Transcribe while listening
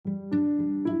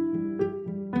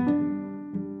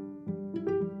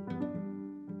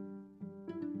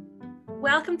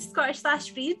welcome to Scottish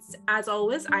Slash Reads. As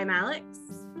always, I'm Alex.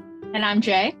 And I'm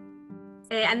Jay.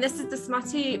 And this is the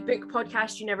smutty book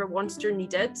podcast you never wanted or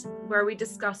needed, where we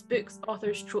discuss books,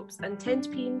 authors, tropes, and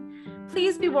tenpin.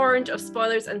 Please be warned of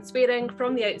spoilers and swearing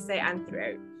from the outset and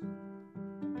throughout.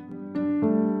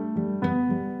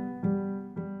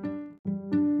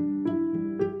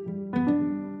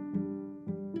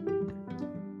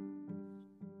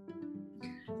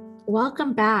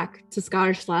 Welcome back to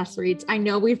Scottish Slash Reads. I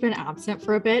know we've been absent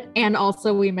for a bit, and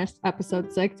also we missed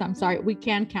episode 6. I'm sorry, we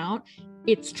can count.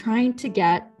 It's trying to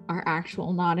get our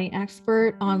actual nodding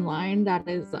expert online. That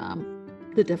is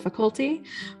the difficulty.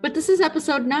 But this is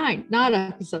episode 9, not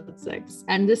episode 6.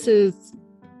 And this is,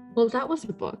 well, that was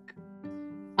a book.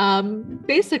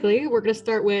 Basically, we're going to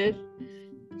start with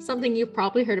something you've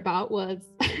probably heard about was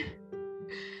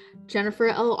Jennifer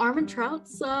L.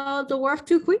 Armentrout's The War of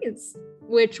Two Queens,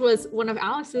 which was one of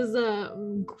Alex's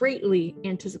greatly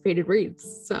anticipated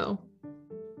reads. So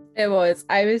it was.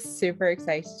 I was super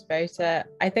excited about it.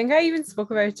 I think I even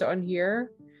spoke about it on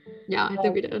here. Yeah, I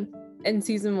think we did. In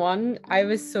season 1, I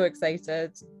was so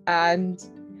excited. And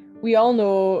we all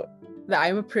know that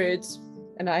I'm a prude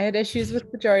and I had issues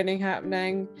with the joining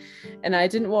happening and I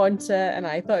didn't want it and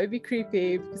I thought it'd be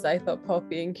creepy because I thought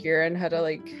Poppy and Kieran had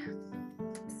a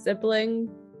sibling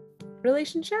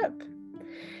relationship.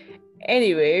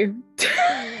 Anyway.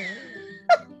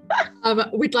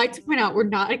 We'd like to point out we're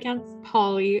not against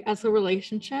poly as a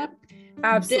relationship.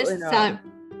 Absolutely not.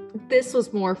 This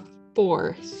was more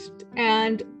forced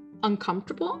and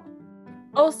uncomfortable.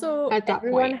 Also, at that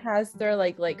everyone point has their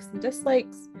likes and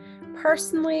dislikes.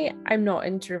 Personally, I'm not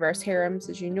into reverse harems,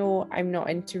 as you know. I'm not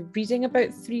into reading about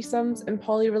threesomes and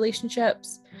poly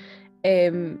relationships.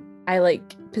 I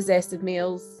like possessive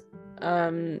males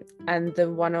and the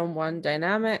one-on-one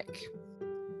dynamic.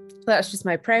 That's just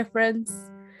my preference.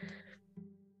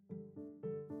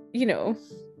 You know.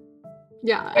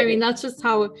 Yeah, I mean, that's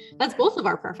both of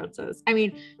our preferences. I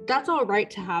mean, that's all right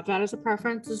to have that as a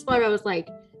preference. That's why I was like,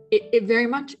 it very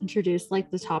much introduced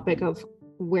the topic of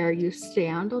where you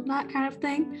stand on that kind of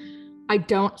thing. I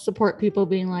don't support people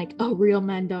being like, oh, real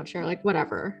men don't share,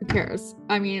 whatever, who cares?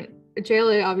 I mean,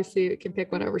 JLA obviously can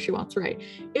pick whatever she wants to write.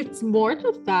 It's more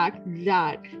the fact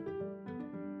that,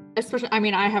 especially, I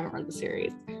mean, I haven't read the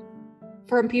series.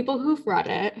 From people who've read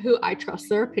it, who I trust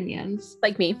their opinions.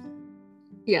 Like me.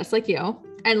 Yes, like you.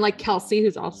 And Kelsey,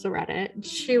 who's also read it.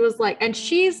 She was and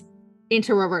she's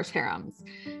into reverse harems.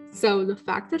 So the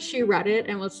fact that she read it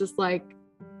and was just that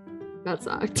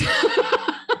sucked,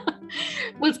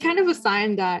 was kind of a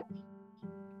sign that,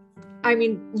 I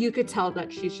mean, you could tell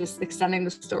that she's just extending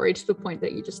the story to the point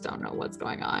that you just don't know what's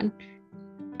going on.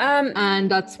 And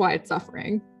that's why it's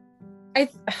suffering.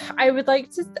 I would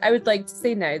like to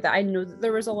say now that I know that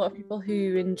there was a lot of people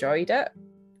who enjoyed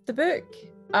the book.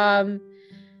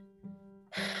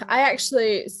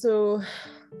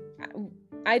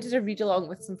 I did a read along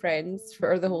with some friends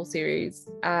for the whole series,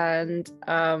 and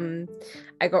I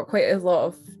got quite a lot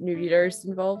of new readers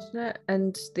involved in it,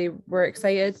 and they were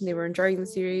excited and they were enjoying the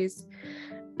series.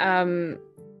 And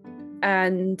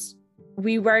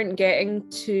we weren't getting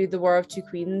to the War of Two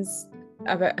Queens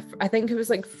I think it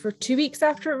was for 2 weeks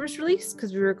after it was released,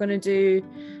 because we were going to do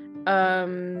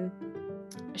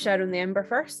Shadow in the Ember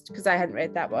first, because I hadn't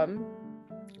read that one.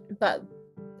 But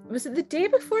was it the day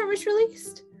before it was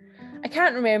released? I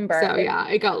can't remember. So yeah,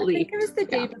 it got leaked. I think it was the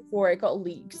day before it got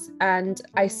leaked, and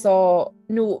I saw,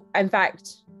 no, in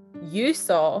fact, you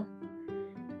saw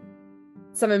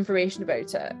some information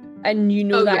about it. And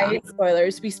I hate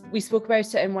spoilers. We spoke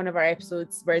about it in one of our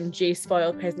episodes when Jay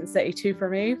spoiled Crescent City 2 for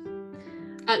me.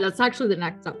 That's actually the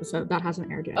next episode. That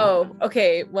hasn't aired yet. Oh,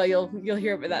 okay. Well, you'll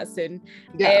hear about that soon.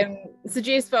 Yeah. So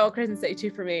Jay spoiled Crescent City 2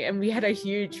 for me, and we had a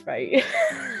huge fight.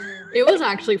 It was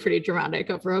actually pretty dramatic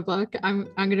over a book. I'm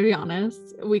gonna be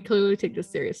honest. We clearly take this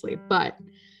seriously, but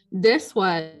this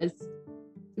was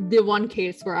the one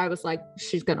case where I was like,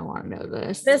 she's gonna want to know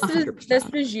this. This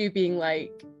was you being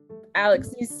like,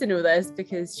 Alex needs to know this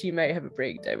because she might have a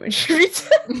breakdown when she reads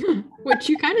it. Which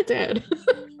you kind of did.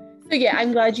 So yeah,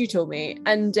 I'm glad you told me.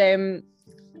 And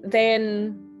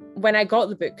then when I got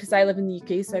the book, because I live in the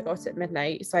UK, so I got it at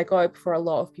midnight, so I got it before a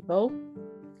lot of people.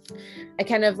 I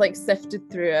kind of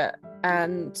sifted through it,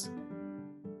 and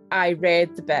I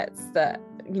read the bits that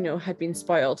had been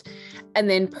spoiled. And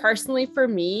then personally for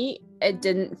me, it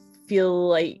didn't feel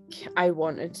like I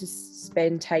wanted to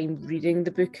spend time reading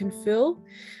the book in full.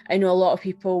 I know a lot of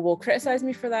people will criticize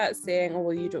me for that, saying, oh,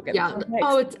 well, you don't get the context.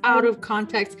 Oh, it's out of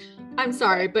context. I'm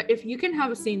sorry, but if you can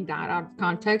have a scene that out of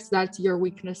context, that's your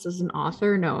weakness as an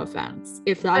author. No offense.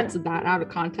 If that's that out of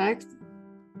context.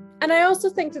 And I also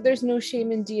think that there's no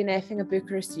shame in DNFing a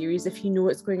book or a series if you know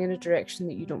it's going in a direction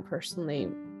that you don't personally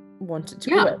want it to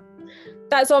go in.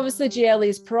 That's obviously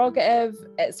JLA's prerogative.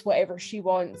 It's whatever she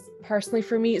wants. Personally,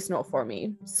 for me, it's not for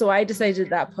me. So I decided at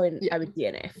that point I would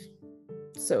DNF.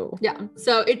 So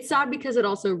so it's sad because it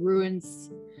also ruins.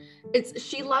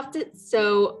 She left it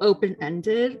so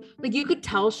open-ended. Like, you could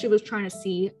tell she was trying to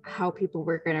see how people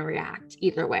were going to react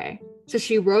either way. So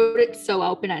she wrote it so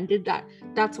open-ended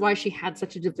that's why she had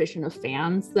such a division of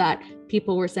fans, that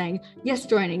people were saying yes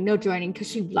joining, no joining, because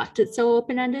she left it so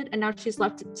open-ended. And now she's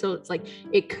left it so it's like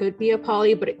it could be a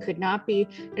poly, but it could not be.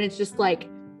 And it's just like,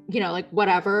 you know, like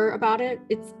whatever about it.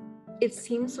 It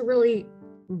seems really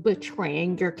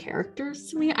betraying your characters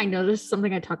to me. I know this is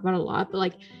something I talk about a lot, but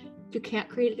like, you can't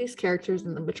create these characters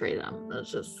and then betray them.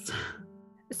 That's just.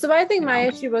 So I think my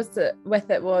issue was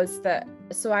that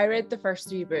so I read the first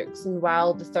 3 books, and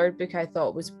while the 3rd book I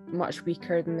thought was much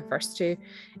weaker than the first 2,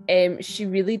 she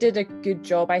really did a good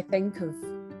job, I think, of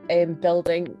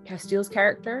building Castile's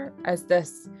character as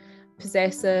this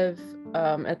possessive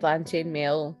Atlantean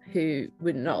male who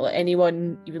would not let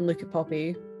anyone even look at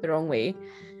Poppy the wrong way.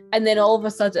 And then all of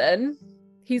a sudden,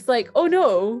 he's like, oh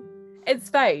no, it's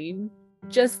fine.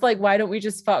 Just like, why don't we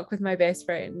just fuck with my best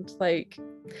friend? Like,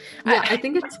 I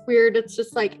think it's weird. It's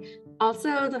just like,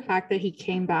 also the fact that he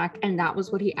came back and that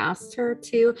was what he asked her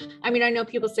to. I mean, I know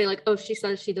people say like, oh, she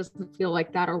says she doesn't feel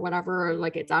like that or whatever, or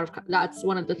like it's out of, that's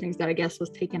one of the things that I guess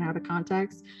was taken out of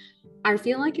context. I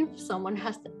feel like if someone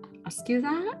has to ask you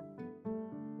that,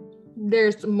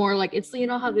 there's more like, it's, you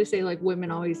know how they say like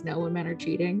women always know when men are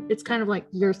cheating. It's kind of like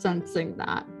you're sensing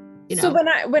that. You know? So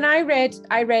when I read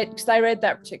because I read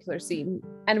that particular scene,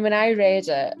 and when I read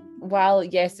it, while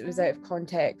yes, it was out of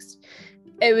context,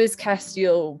 it was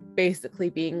Castile basically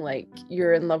being like,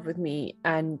 you're in love with me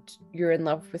and you're in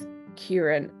love with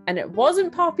Kieran, and it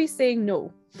wasn't Poppy saying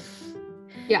no.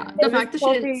 Yeah, the fact that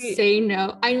she didn't say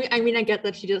no. I mean, I get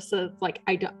that she just says like,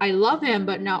 I love him,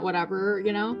 but not whatever,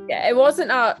 you know. Yeah, it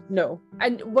wasn't a no.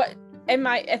 And what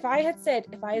if I had said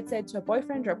to a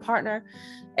boyfriend or a partner,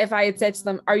 if I had said to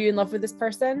them, are you in love with this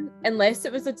person? Unless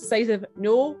it was a decisive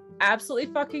no,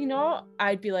 absolutely fucking not,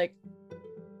 I'd be like,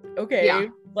 okay,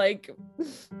 like,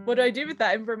 what do I do with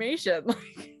that information?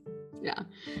 Like, yeah.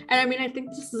 And I mean, I think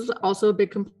this is also a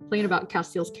big complaint about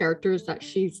Castile's character, is that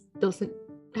she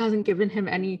hasn't given him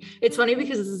any. It's funny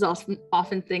because this is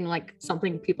often thing, like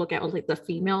something people get with like the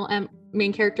female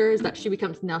main character, is that she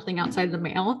becomes nothing outside of the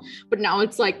male. But now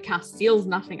it's like Castile's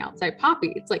nothing outside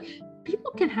Poppy. It's like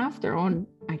people can have their own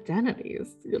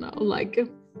identities, you know, like.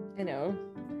 I know.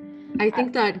 I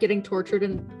think that getting tortured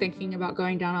and thinking about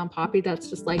going down on Poppy, that's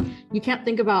just like, you can't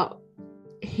think about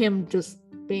him just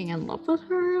being in love with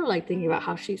her, like thinking about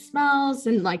how she smells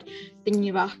and like thinking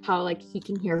about how like he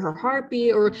can hear her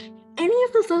heartbeat or any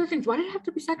of those other things. Why did it have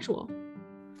to be sexual?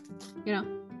 You know?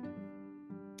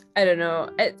 I don't know.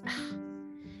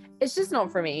 It's just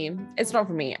not for me. It's not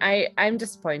for me. I'm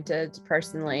disappointed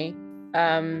personally.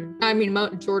 I mean,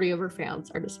 majority of her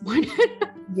fans are disappointed.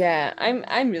 Yeah,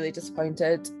 I'm really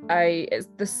disappointed.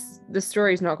 The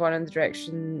story's not gone in the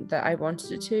direction that I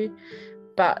wanted it to,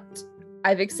 but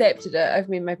I've accepted it. I've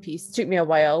made my peace. It took me a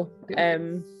while.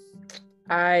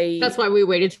 That's why we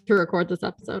waited to record this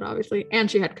episode, obviously. And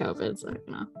she had COVID, so you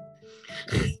know.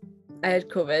 I had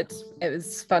COVID. It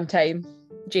was a fun time.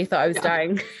 Jay thought I was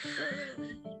dying.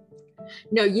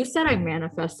 No, you said I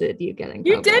manifested you getting COVID.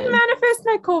 You did manifest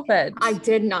my COVID. I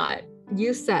did not.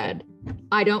 You said,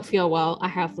 I don't feel well. I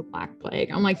have the Black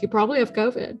Plague. I'm like, you probably have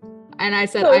COVID. And I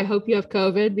said, I hope you have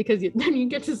COVID because then you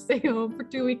get to stay home for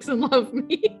 2 weeks and love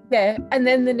me. Yeah. And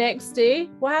then the next day,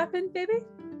 what happened, baby?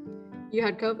 You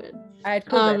had COVID. I had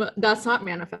COVID. That's not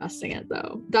manifesting it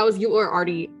though. That was you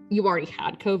already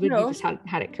had COVID. No. You just hadn't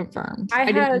had it confirmed.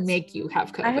 I didn't make you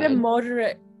have COVID. I had a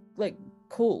moderate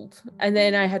cold, and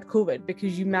then I had COVID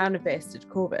because you manifested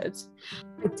COVID.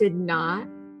 I did not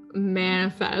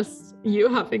manifest you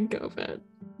having COVID.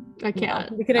 I can't.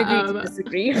 No, we can agree to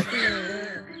disagree.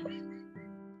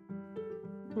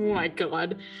 Oh my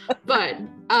god. But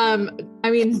I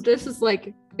mean, this is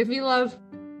like, if you love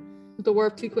The War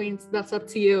of Two Queens, that's up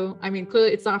to you. I mean,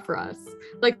 clearly it's not for us.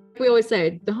 Like we always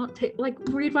say, don't take, like,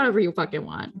 read whatever you fucking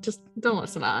want. Just don't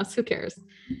listen to us. Who cares?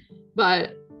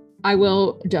 But I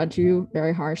will judge you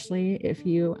very harshly if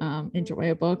you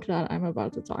enjoy a book that I'm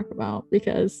about to talk about,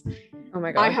 because oh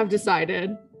my god, I have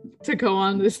decided to go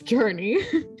on this journey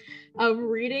of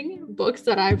reading books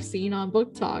that I've seen on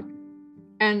Book Talk.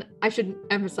 And I should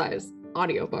emphasize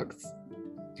audiobooks,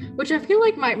 which I feel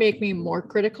like might make me more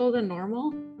critical than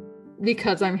normal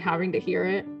because I'm having to hear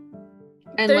it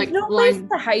And there's like no place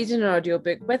to hide in an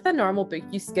audiobook. With a normal book,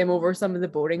 you skim over some of the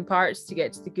boring parts to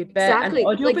get to the good bit. exactly,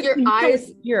 And like your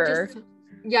eyes your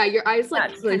eyes like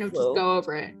naturally kind of flow. just go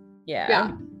over it.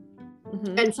 Yeah.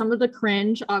 Mm-hmm. And some of the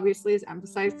cringe obviously is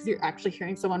emphasized because you're actually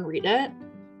hearing someone read it.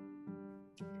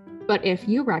 But if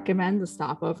you recommend The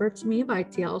Stopover to me by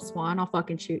T.L. Swan, I'll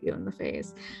fucking shoot you in the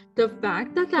face. The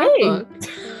fact that book,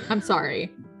 I'm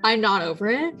sorry, I'm not over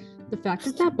it. The fact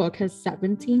that book has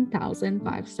 17,000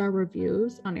 5-star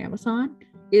reviews on Amazon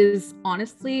is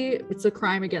honestly, it's a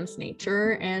crime against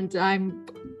nature. And I'm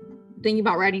thinking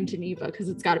about writing Geneva because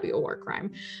it's got to be a war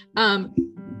crime.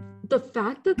 The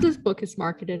fact that this book is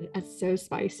marketed as so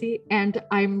spicy, and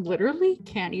I'm literally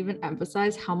can't even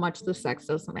emphasize how much the sex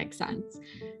doesn't make sense.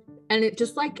 And it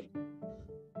just like,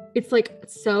 it's like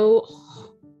so,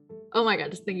 oh my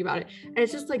God, just thinking about it. And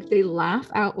it's just like they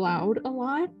laugh out loud a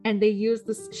lot, and they use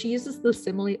this, she uses the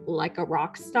simile like a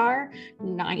rock star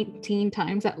 19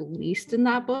 times at least in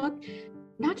that book.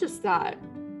 Not just that,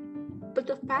 but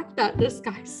the fact that this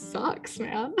guy sucks,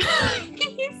 man.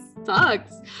 He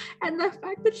sucks. And the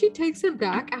fact that she takes him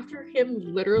back after him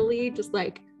literally just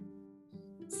like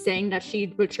saying that she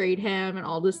betrayed him and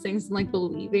all these things and like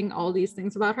believing all these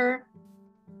things about her.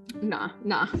 Nah,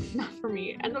 not for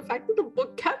me. And the fact that the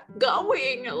book kept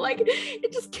going, like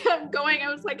it just kept going.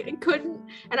 I was like, I couldn't,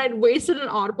 and I'd wasted an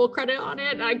Audible credit on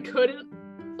it, and I couldn't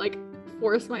like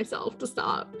force myself to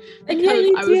stop. And yeah,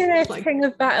 you I do was this like, King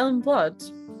of Battle and Blood.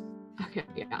 Okay,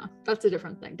 yeah, that's a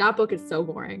different thing. That book is so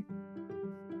boring.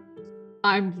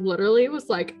 I literally was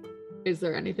like, is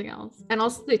there anything else? And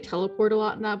also they teleport a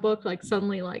lot in that book. Like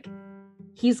suddenly like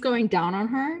he's going down on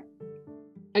her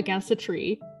against a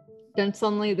tree. Then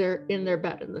suddenly they're in their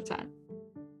bed in the tent.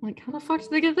 Like, how the fuck did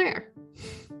they get there?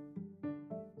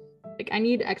 Like, I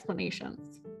need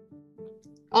explanations.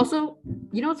 Also,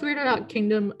 you know what's weird about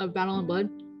Kingdom of Battle and Blood?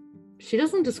 She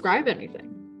doesn't describe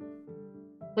anything.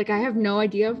 Like, I have no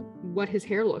idea what his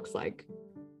hair looks like.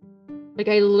 Like,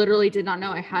 I literally did not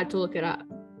know. I had to look it up.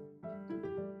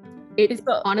 He's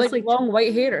got honestly like long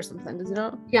white hair or something, does he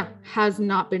not? Yeah, has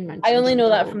not been mentioned. I only know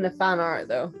that from the fan art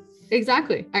though.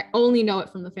 Exactly. I only know it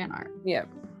from the fan art. Yeah.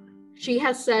 She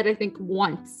has said, I think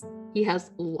once, he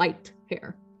has light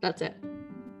hair. That's it.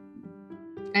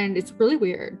 And it's really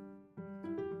weird.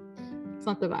 It's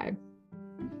not the vibe.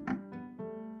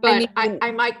 But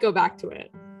I might go back to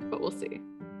it, but we'll see.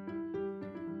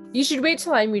 You should wait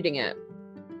till I'm reading it.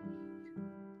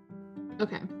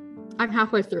 Okay. I'm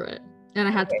halfway through it, and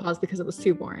I had to pause because it was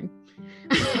too boring.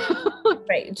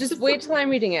 Right, just wait till I'm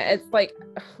reading it. It's like,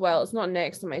 well, it's not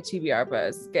next on my TBR, but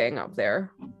it's getting up there,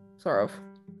 sort of.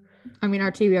 I mean,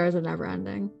 our TBRs are never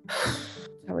ending.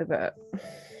 Tell me about it.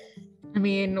 I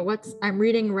mean, I'm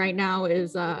reading right now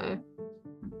is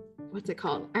what's it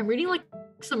called? I'm reading like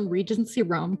some Regency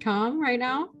rom-com right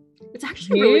now. It's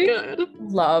actually really good.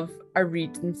 Love a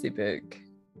Regency book.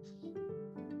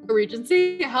 A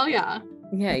Regency? Hell yeah.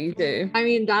 Yeah, you do. I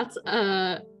mean, that's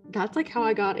like how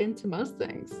I got into most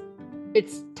things.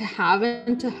 It's To Have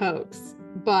and to Hoax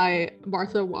by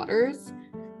Martha Waters.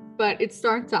 But it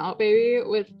starts out, baby,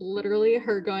 with literally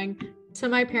her going to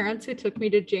my parents who took me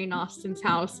to Jane Austen's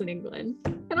house in England.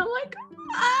 And I'm like,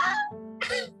 ah!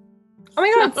 Oh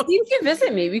my God, see if you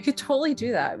visit me. We could totally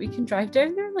do that. We can drive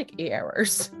down there in like 8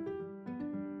 hours.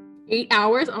 8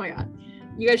 hours? Oh my God.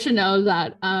 You guys should know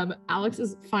that Alex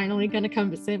is finally going to come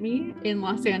visit me in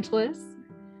Los Angeles.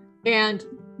 And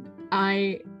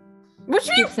what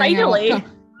you finally?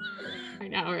 I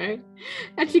know, right?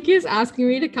 And she keeps asking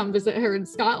me to come visit her in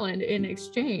Scotland in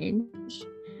exchange.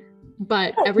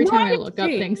 But every time I look up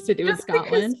things to do in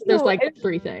Scotland, there's like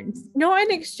 3 things. Not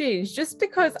in exchange. Just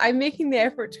because I'm making the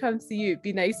effort to come see you, it'd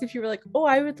be nice if you were like, oh,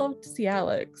 I would love to see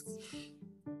Alex.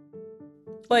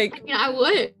 Like, I mean, I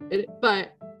would,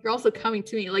 but you're also coming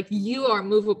to me. Like, you are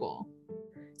movable.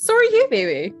 So are you,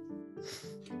 baby.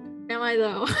 Am I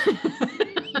though?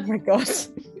 Oh my God.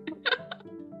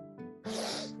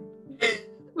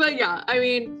 But yeah, I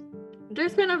mean,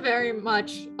 there's been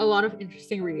a lot of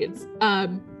interesting reads.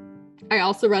 I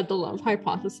also read The Love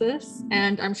Hypothesis,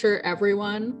 and I'm sure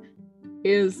everyone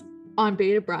is on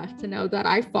bated breath to know that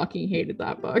I fucking hated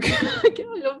that book.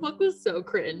 The book was so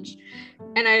cringe.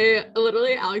 And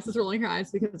Alex is rolling her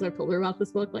eyes because I've told her about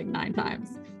this book like 9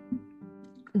 times.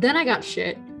 Then I got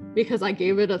shit because I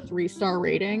gave it a 3-star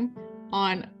rating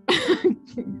on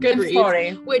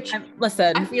Goodreads.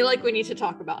 Listen. I feel like we need to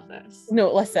talk about this.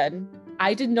 No, listen.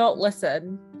 I did not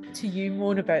listen to you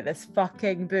moan about this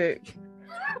fucking book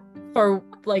for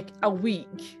like a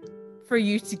week for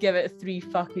you to give it 3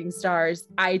 fucking stars.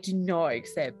 I do not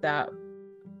accept that.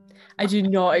 I do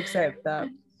not accept that.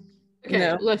 Okay,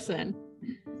 no. Listen.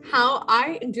 how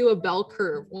I do a bell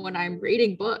curve when I'm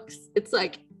reading books. It's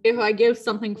like if I give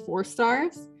something 4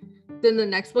 stars, then the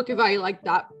next book, if I like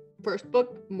that first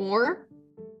book more,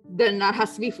 then that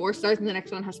has to be 4 stars and the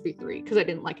next one has to be 3 because I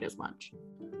didn't like it as much.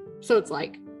 So it's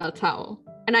like, that's how.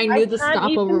 And I knew the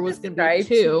stopover was going to be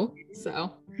 2.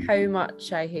 So how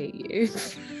much I hate you.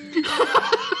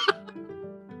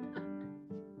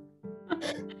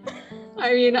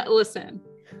 I mean, listen,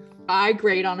 I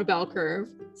grade on a bell curve.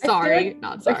 Sorry,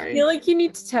 not sorry. I feel like you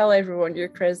need to tell everyone your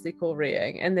Kresley Cole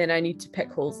rating, and then I need to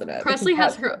pick holes in it. Kresley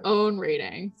has her own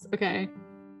ratings, okay?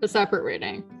 A separate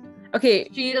rating. Okay.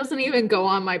 She doesn't even go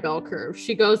on my bell curve.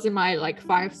 She goes in my like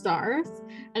 5 stars,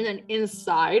 and then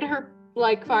inside her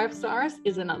like 5 stars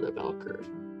is another bell curve.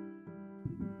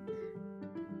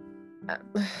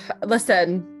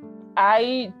 Listen,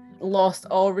 I lost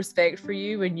all respect for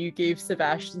you when you gave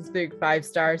Sebastian's book 5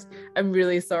 stars. I'm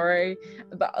really sorry,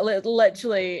 but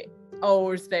literally all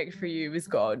respect for you is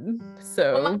gone.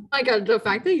 So oh my god, the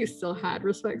fact that you still had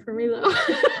respect for me though.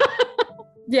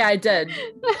 Yeah, I did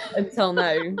until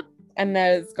now, and now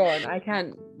it's gone. I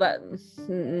can't let.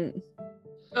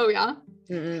 Oh yeah.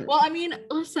 Mm-mm. Well, I mean,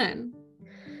 listen,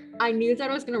 I knew that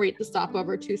I was going to rate The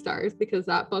Stopover 2 stars because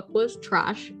that book was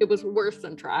trash. It was worse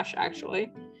than trash,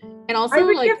 actually. And also, I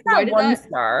would like, give that why did 1 that...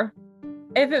 star.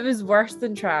 If it was worse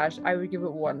than trash, I would give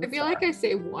it 1 I feel like I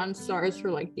say 1 stars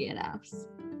for like DNFs.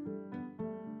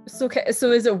 So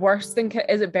is it worse than?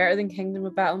 Is it better than Kingdom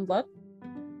of Battle and Blood?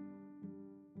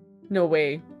 No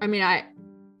way. I mean,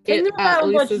 Kingdom of Battle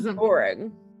and Blood is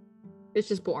boring. It's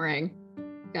just boring.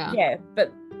 Yeah. Yeah,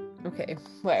 but okay,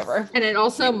 whatever. And it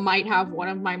also might have one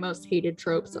of my most hated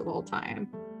tropes of all time.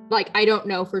 Like, I don't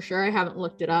know for sure. I haven't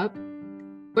looked it up,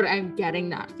 but I'm getting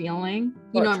that feeling.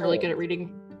 You know, I'm really good at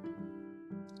reading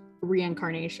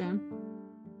reincarnation.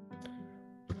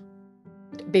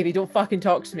 Baby, don't fucking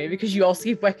talk to me because you also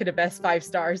gave Wicked Abyss 5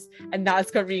 stars, and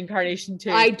that's got reincarnation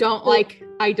too. I don't like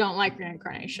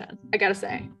reincarnation. I gotta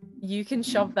say. You can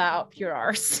shove that up your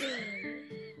arse.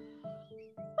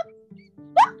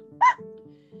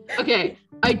 Okay,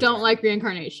 I don't like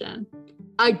reincarnation.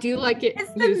 I do like it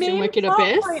It's the used in main Wicked plot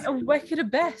Abyss. point of Wicked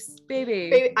Abyss, baby.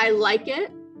 Baby, I like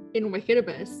it in Wicked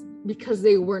Abyss because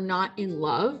they were not in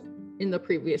love in the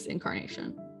previous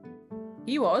incarnation.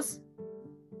 He was.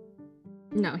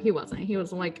 No, he wasn't. He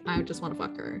was like, I just want to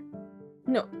fuck her.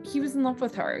 No, he was in love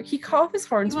with her. He cut off his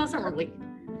horns. He wasn't really.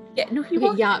 Yeah, no, he Okay,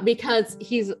 was. yeah, because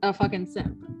he's a fucking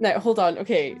simp. No, hold on.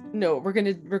 Okay, no, we're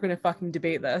gonna fucking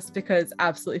debate this because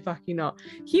absolutely fucking not.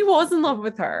 He was in love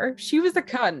with her. She was a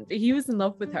cunt, but he was in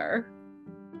love with her.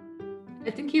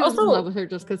 I think he was in love with her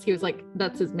just because he was like,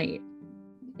 that's his mate.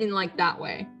 In like that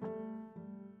way.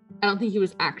 I don't think he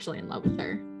was actually in love with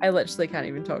her. I literally can't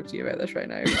even talk to you about this right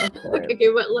now. Okay,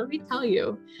 but let me tell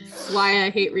you why I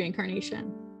hate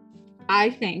reincarnation. I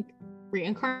think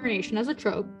reincarnation as a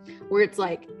trope where it's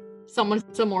like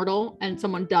someone's immortal and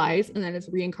someone dies and then it's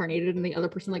reincarnated and the other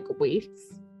person like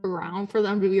waits around for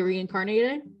them to be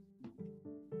reincarnated.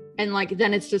 And like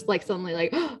then it's just like suddenly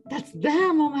like, oh, that's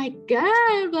them. Oh my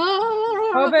god.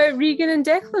 Oh. How about Regan and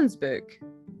Declan's book?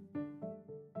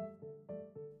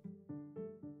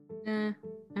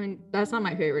 I mean, that's not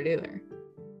my favorite either.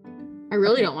 I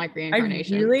really don't like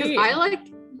reincarnation. I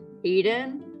liked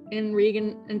Aiden in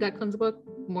Regan and Declan's book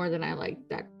more than I liked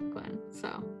Declan.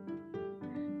 So.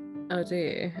 Oh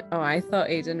dear. Oh, I thought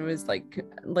Aiden was like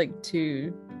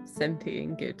too simpy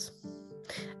and good.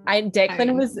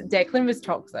 Declan was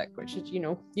toxic, which is you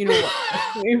know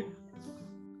what.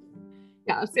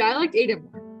 Yeah. See, I liked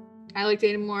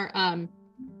Aiden more.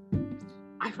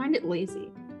 I find it lazy.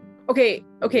 Okay.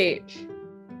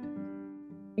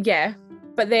 Yeah,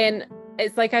 but then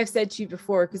it's like I've said to you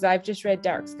before because I've just read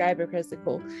Dark Sky by Kresley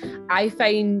Cole. I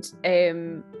find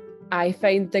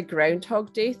the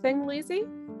Groundhog Day thing lazy,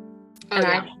 and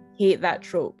I hate that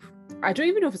trope. I don't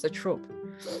even know if it's a trope.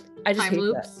 I just time hate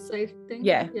loops, it. I think.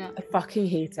 Yeah, I fucking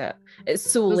hate it. It's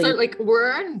so lazy. Like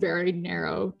we're in very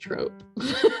narrow trope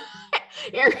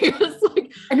areas,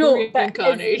 like I know,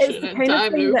 reincarnation and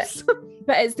time loops.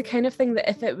 But it's the kind of thing that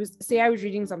if it was, say I was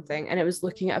reading something and it was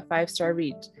looking at a 5-star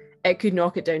read, it could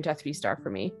knock it down to a 3-star for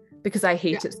me because I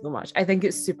hate it so much. I think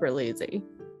it's super lazy.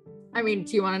 I mean,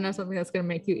 do you want to know something that's going to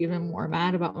make you even more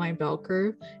mad about my bell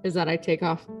curve? Is that I take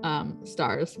off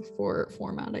stars for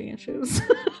formatting issues.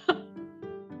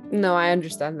 No, I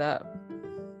understand that.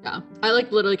 Yeah, I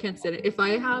like literally can't stand it. If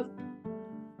I have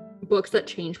books that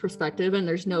change perspective and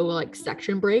there's no like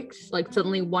section breaks, like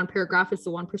suddenly one paragraph is the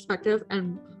one perspective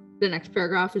and the next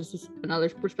paragraph is just another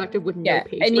perspective with no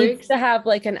page breaks. It needs to have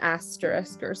like an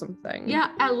asterisk or something.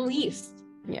 Yeah, at least.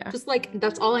 Yeah. Just like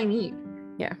that's all I need.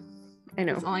 Yeah. I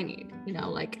know. That's all I need. You know,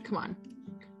 like, come on.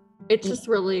 It's just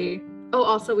really. Oh,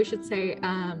 also, we should say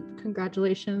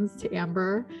congratulations to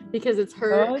Amber because it's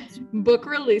her book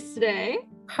release today.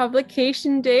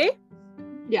 Publication day.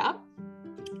 Yeah.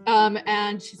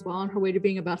 And she's well on her way to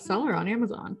being a bestseller on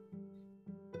Amazon.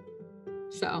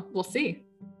 So we'll see.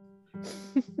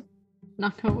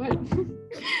 Knock on wood.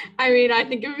 I mean, I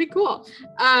think it would be cool.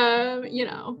 You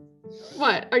know,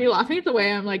 what? Are you laughing at the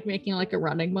way I'm like making like a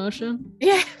running motion?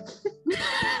 Yeah.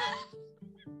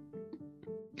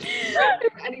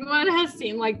 If anyone has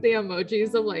seen like the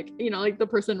emojis of like, you know, like the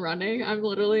person running, I'm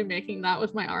literally making that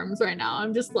with my arms right now.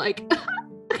 I'm just like,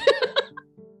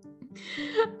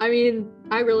 I mean,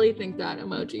 I really think that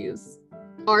emojis,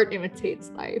 art imitates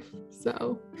life.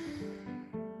 So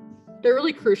they're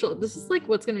really crucial. This is like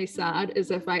what's going to be sad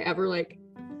is if I ever like,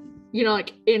 you know,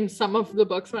 like in some of the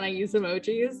books when I use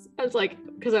emojis, I was like,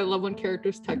 because I love when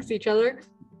characters text each other.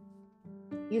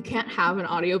 You can't have an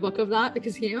audiobook of that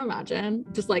because can you imagine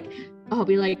just like I'll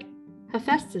be like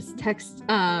Hephaestus text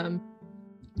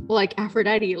like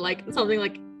Aphrodite like something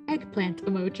like eggplant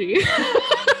emoji.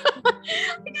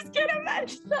 I just can't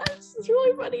imagine that. It's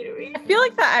really funny to me. I feel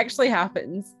like that actually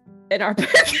happens in our book.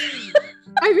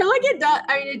 I feel like it does.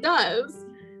 I mean, it does.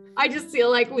 I just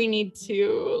feel like we need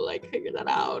to like figure that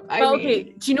out.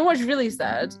 Okay, do you know what's really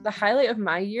sad? The highlight of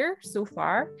my year so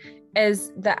far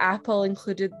is that Apple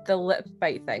included the lip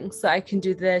bite thing, so I can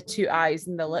do the 2 eyes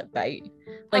and the lip bite.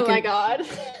 Like, oh my god,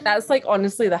 that's like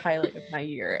honestly the highlight of my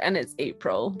year, and it's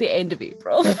April, the end of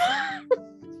April. The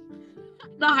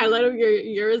highlight of your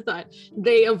year is that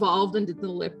they evolved and did the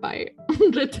lip bite.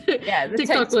 the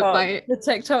TikTok lip bite. The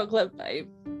TikTok lip bite.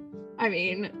 I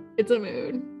mean, it's a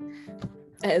mood.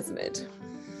 It is a mood.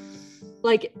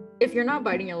 Like, if you're not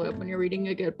biting your lip when you're reading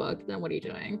a good book, then what are you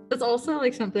doing? It's also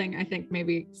like something I think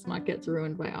maybe smut gets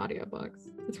ruined by audiobooks.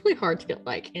 It's really hard to get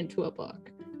like into a book.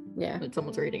 Yeah. When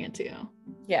someone's reading it to you.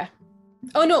 Yeah.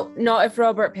 Oh no, not if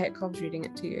Robert Petkoff's reading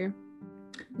it to you.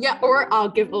 Yeah, or I'll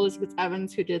give Elizabeth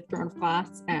Evans, who did Throne of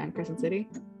Glass and Crescent City.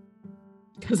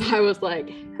 Because I was like,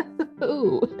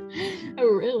 oh, a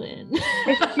ruin.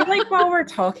 I feel like while we're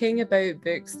talking about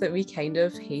books that we kind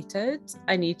of hated,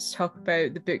 I need to talk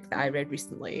about the book that I read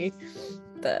recently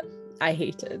that I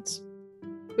hated.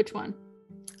 Which one?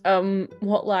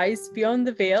 What Lies Beyond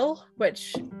the Veil,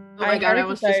 which oh my god, I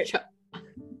was just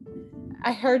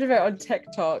I heard about on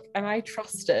TikTok and I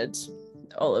trusted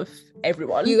all of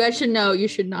everyone. You guys should know you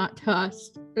should not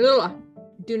trust.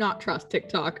 Do not trust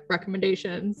TikTok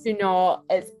recommendations. Do not.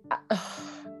 It's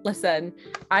listen,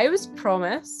 I was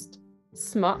promised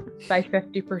smut by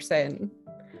 50%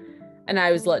 and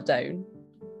I was let down.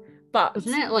 But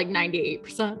isn't it like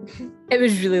 98%? It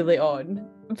was really late on.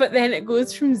 But then it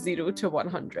goes from 0 to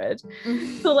 100.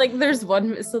 So like there's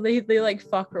one, so they like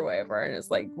fuck or whatever, and it's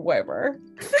like whatever.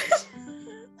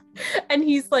 And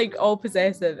he's like all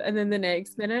possessive, and then the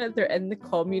next minute they're in the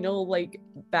communal like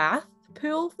bath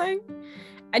pool thing,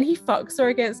 and he fucks her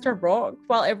against a rock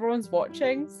while everyone's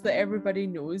watching, so that everybody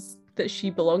knows that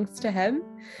she belongs to him.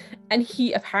 And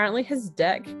he apparently his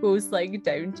dick goes like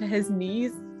down to his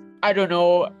knees. I don't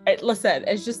know. Listen,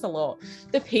 it's just a lot.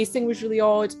 The pacing was really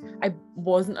odd. I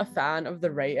wasn't a fan of the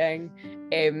writing.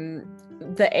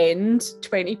 The end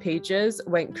 20 pages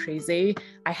went crazy.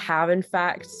 I have in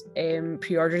fact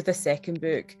pre-ordered the second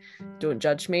book. Don't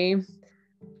judge me.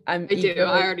 I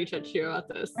already judged you about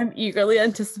this. I'm eagerly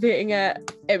anticipating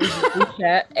it. It was really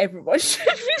shit. Everyone should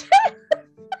read it.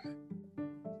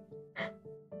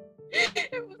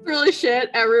 It was really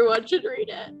shit. Everyone should read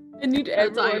it. I need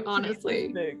everyone honestly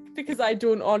to read this book, because I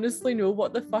don't honestly know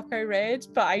what the fuck I read,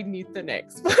 but I need the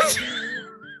next one.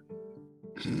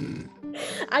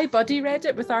 I buddy read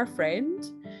it with our friend,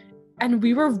 and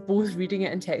we were both reading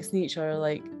it and texting each other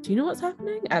like, do you know what's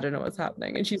happening? I don't know what's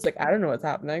happening. And she's like, I don't know what's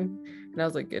happening. And I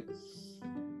was like, good.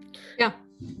 Yeah.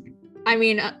 I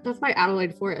mean, that's by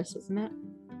Adelaide Forrest, isn't it?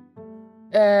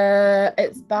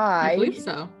 It's by... I believe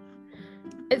so.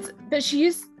 But they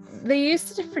used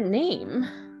a different name.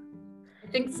 I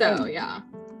think so, yeah.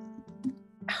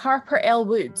 Harper L.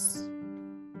 Woods.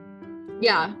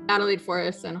 Yeah, Adelaide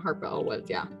Forrest and Harper L. Woods,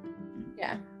 yeah.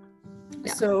 Yeah.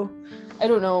 So I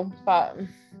don't know, but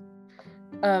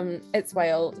it's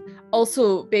wild.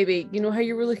 Also, baby, you know how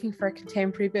you were looking for a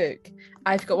contemporary book?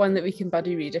 I've got one that we can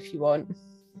buddy read if you want.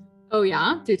 Oh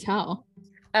yeah, do tell.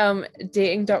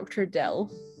 Dating Dr. Dill.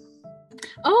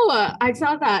 Oh, I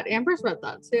saw that. Amber's read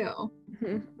that too.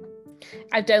 Mm-hmm.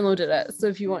 I've downloaded it, so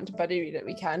if you want to buddy read it,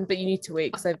 we can, but you need to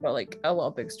wait because I've got like a lot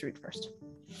of books to read first.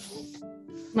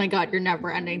 My god, you're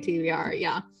never ending TBR.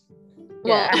 Yeah.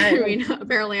 Yeah, well, I mean,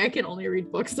 apparently I can only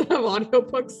read books that have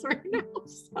audiobooks right now.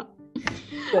 So.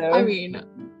 I mean,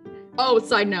 oh,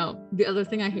 side note, the other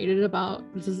thing I hated about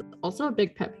this is also a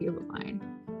big pet peeve of mine.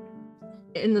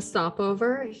 In the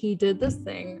stopover, he did this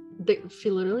thing that she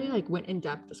literally like went in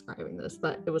depth describing this,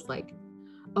 but it was like,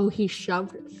 oh, he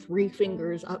shoved 3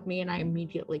 fingers up me and I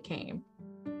immediately came.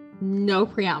 No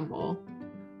preamble,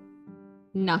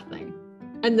 nothing.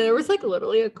 And there was like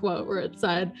literally a quote where it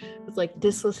said, it's like,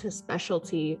 this was his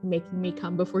specialty, making me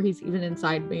come before he's even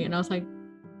inside me. And I was like,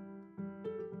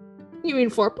 you mean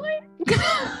foreplay?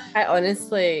 I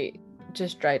honestly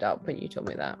just dried up when you told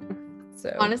me that.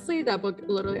 So honestly, that book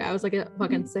literally, I was like a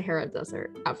fucking Sahara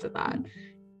Desert after that.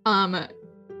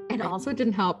 And also it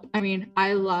didn't help. I mean,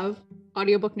 I love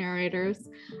audiobook narrators.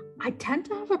 I tend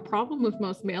to have a problem with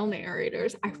most male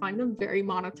narrators. I find them very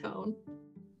monotone.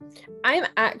 I'm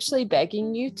actually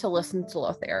begging you to listen to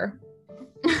Lothair.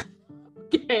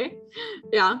 Okay.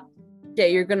 Yeah. Yeah,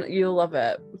 you'll love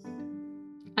it.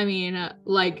 I mean,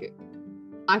 like,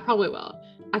 I probably will.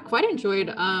 I quite enjoyed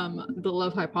the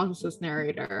Love Hypothesis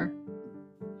narrator.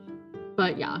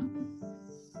 But yeah.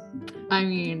 I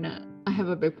mean, I have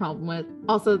a big problem with,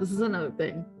 also, this is another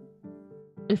thing.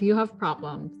 If you have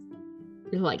problems,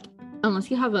 you're like,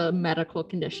 unless you have a medical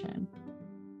condition,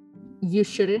 you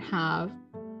shouldn't have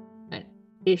an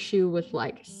issue with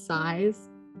like size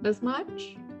as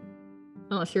much.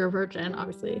 Unless you're a virgin,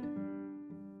 obviously.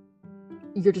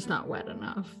 You're just not wet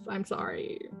enough. I'm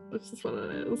sorry. That's just what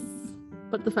it is.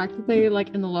 But the fact that they,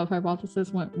 like, in the Love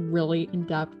Hypothesis went really in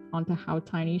depth onto how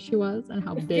tiny she was and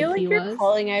how big he was. I feel like you're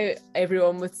calling out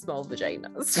everyone with small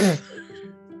vaginas.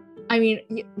 I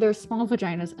mean, there's small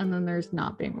vaginas and then there's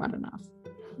not being wet enough.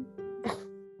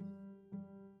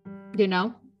 You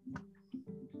know?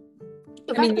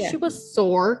 The fact that she was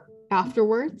sore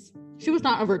afterwards. She was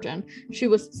not a virgin. She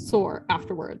was sore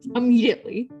afterwards.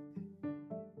 Immediately.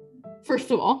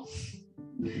 First of all.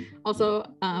 Also,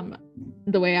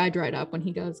 the way I dried up when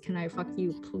he goes, "Can I fuck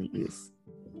you, please?"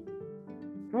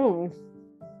 Oh.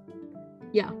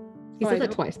 Yeah. He said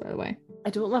that twice, by the way.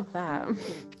 I don't love that.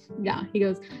 Yeah. He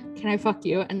goes, "Can I fuck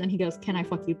you?" And then he goes, "Can I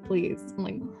fuck you, please?" I'm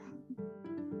like,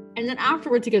 and then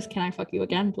afterwards he goes, "Can I fuck you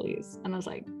again, please?" And I was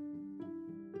like,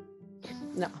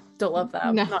 no, don't love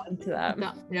that. No. I'm not into that.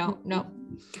 No.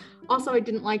 Also, I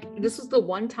didn't like, this was the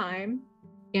one time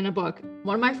in a book,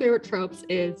 one of my favorite tropes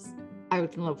is I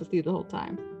was in love with you the whole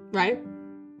time, right?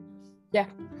 Yeah.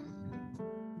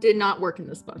 Did not work in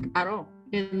this book at all.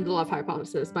 In The Love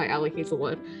Hypothesis by Allie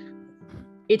Hazelwood,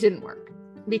 it didn't work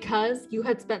because you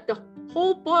had spent the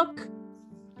whole book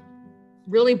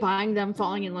really buying them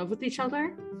falling in love with each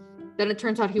other. Then it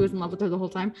turns out he was in love with her the whole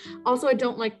time. Also, I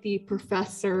don't like the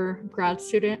professor grad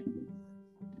student.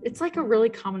 It's like a really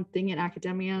common thing in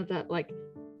academia that like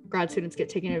grad students get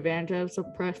taken advantage of, so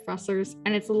professors,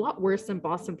 and it's a lot worse than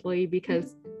boss employee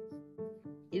because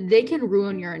they can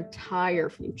ruin your entire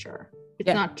future. It's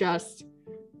not just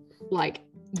like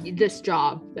this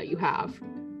job that you have.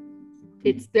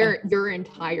 It's your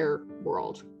entire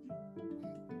world.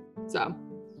 So,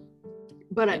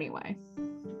 but anyway.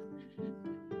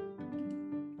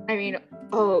 I mean,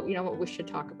 oh, you know what we should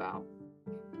talk about?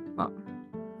 What?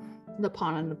 The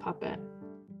Pawn and the Puppet.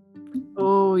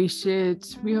 Oh, we should.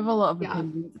 We have a lot of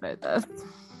opinions about this.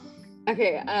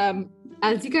 Okay,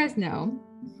 as you guys know,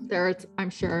 I'm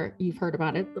sure you've heard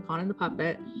about it, The Pawn and the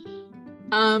Puppet.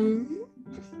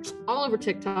 All over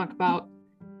TikTok about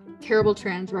terrible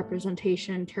trans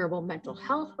representation, terrible mental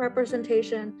health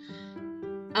representation.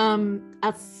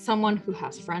 As someone who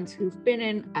has friends who've been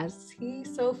in, as he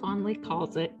so fondly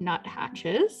calls it, nut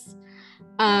hatches,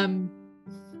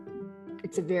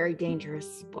 it's a very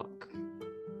dangerous book.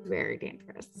 Very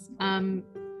dangerous.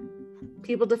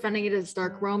 People defending it as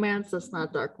dark romance. That's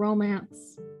not dark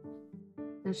romance.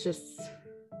 It's just,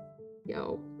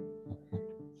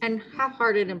 and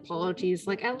half-hearted apologies.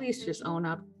 Like, at least just own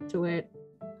up to it.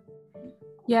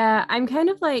 Yeah, I'm kind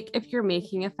of like, if you're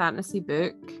making a fantasy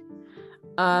book,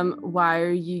 why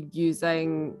are you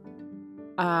using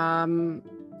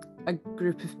a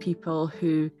group of people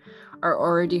who are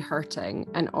already hurting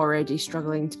and already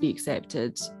struggling to be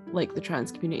accepted, like the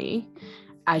trans community,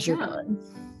 as your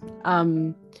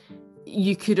villain?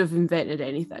 You could have invented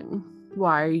anything.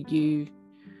 Why are you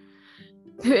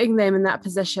putting them in that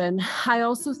position? I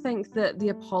also think that the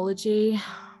apology,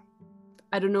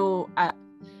 I don't know,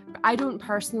 I don't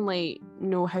personally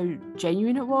know how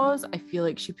genuine it was. I feel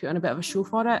like she put on a bit of a show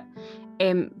for it.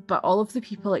 But all of the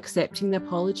people accepting the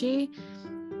apology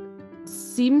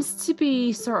seems to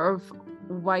be sort of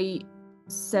white,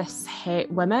 cis,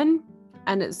 het women,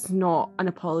 and it's not an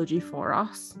apology for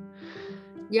us.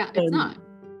 Yeah, it's not.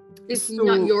 It's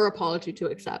not your apology to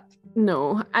accept.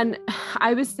 No, and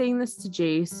I was saying this to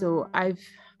Jay, so I've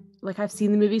like I've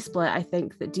seen the movie Split. I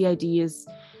think that DID is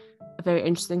a very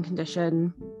interesting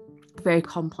condition, very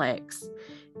complex.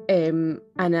 And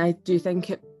I do think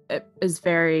it is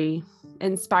very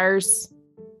inspires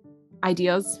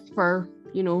ideas for,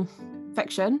 you know,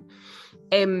 fiction.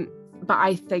 But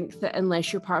I think that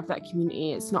unless you're part of that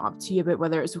community, it's not up to you about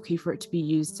whether it's okay for it to be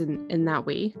used in that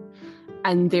way.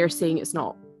 And they're saying it's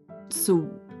not. So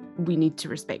we need to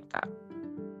respect that.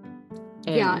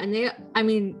 Yeah, and I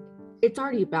mean, it's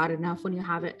already bad enough when you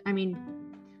have it. I mean,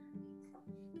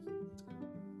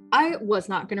 I was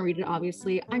not going to read it,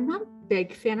 obviously. I'm not a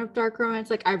big fan of dark romance.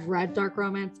 Like, I've read dark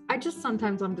romance.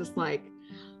 Sometimes I'm just like,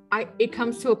 it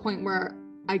comes to a point where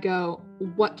I go,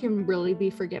 what can really be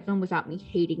forgiven without me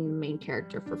hating the main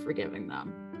character for forgiving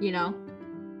them? You know?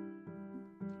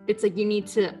 It's like, you need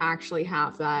to actually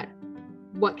have that,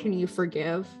 what can you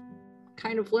forgive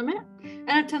kind of limit. And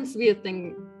it tends to be a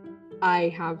thing I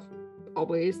have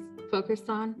always focused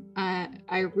on.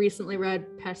 I recently read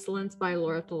Pestilence by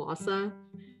Laura Thalassa,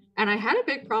 and I had a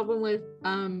big problem with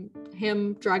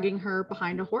him dragging her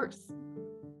behind a horse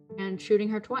and shooting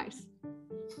her twice.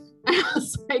 And I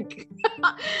was like,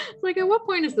 at what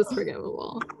point is this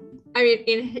forgivable? I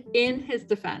mean, in his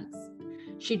defense,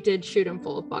 she did shoot him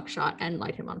full of buckshot and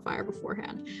light him on fire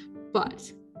beforehand.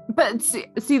 But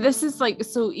see, this is like,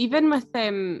 so even with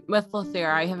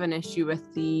Lothair, I have an issue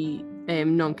with the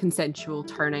non-consensual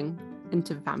turning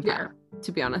into vampire.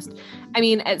 To be honest, I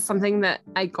mean, it's something that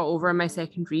I got over in my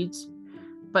second read,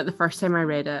 but the first time I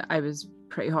read it, I was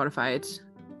pretty horrified.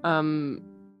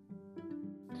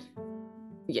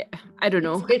 Yeah, I don't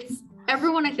know. It's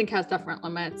everyone, I think, has different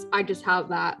limits. I just have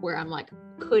that where I'm like,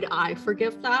 could I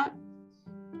forgive that?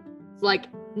 Like,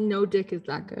 no dick is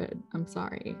that good. I'm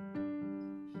sorry.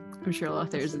 I'm sure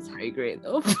Lothair's is very great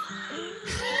though.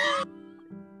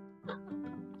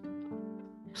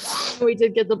 We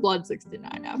did get the blood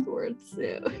 69 afterwards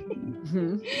too.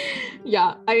 Mm-hmm.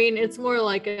 Yeah, I mean, it's more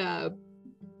like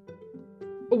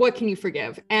what can you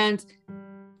forgive? And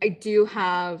I do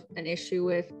have an issue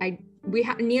with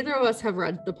neither of us have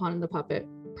read The Pawn and the Puppet,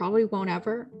 probably won't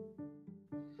ever.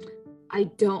 I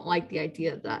don't like the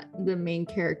idea that the main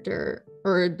character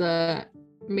or the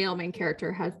male main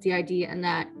character has DID, and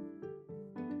that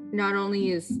not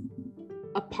only is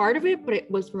a part of it, but it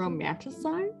was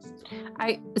romanticized.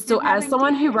 As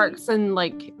someone who works in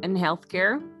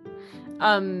healthcare,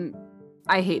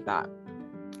 I hate that.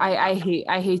 I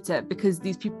hate it because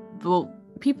these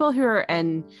people who are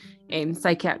in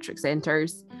psychiatric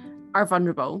centers are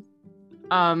vulnerable.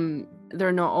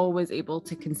 They're not always able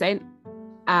to consent,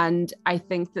 and I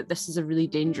think that this is a really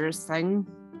dangerous thing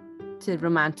to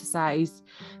romanticize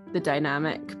the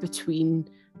dynamic between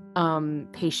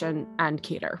patient and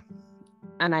carer.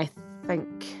 And I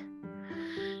think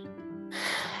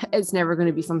it's never going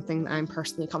to be something that I'm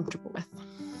personally comfortable with.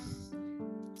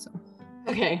 So,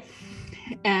 okay.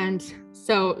 And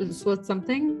so this was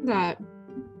something that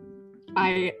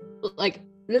I like.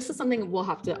 This is something we'll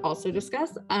have to also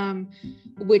discuss,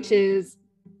 which is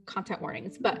content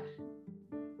warnings. But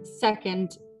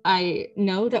second, I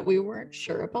know that we weren't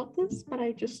sure about this, but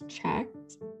I just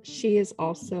checked. She is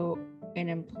also an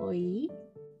employee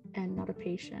and not a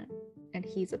patient. And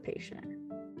he's a patient.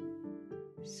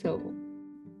 So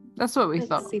that's what we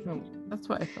thought. That's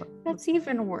what I thought. That's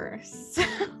even worse.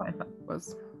 That's what I thought it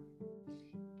was.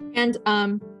 And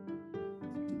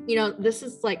this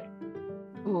is like,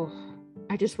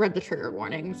 I just read the trigger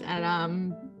warnings,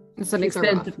 and it's an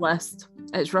extensive list.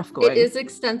 It's rough going. It is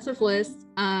extensive list.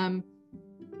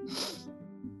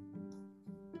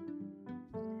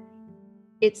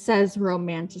 It says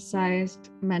romanticized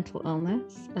mental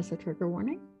illness as a trigger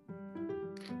warning.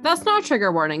 That's not a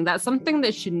trigger warning. That's something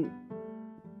that shouldn't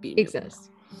exist.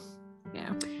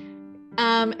 Yeah.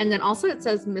 And then also it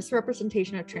says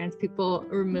misrepresentation of trans people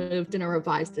removed in a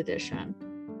revised edition.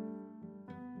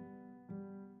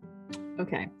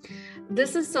 Okay.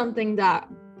 This is something that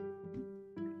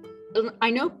I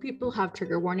know people have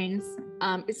trigger warnings.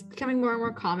 It's becoming more and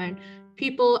more common.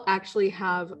 People actually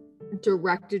have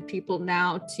directed people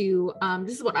now to,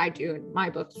 this is what I do in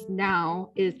my books now,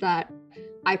 is that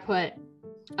I put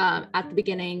at the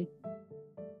beginning,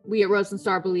 we at Rose and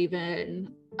Star believe in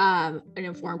an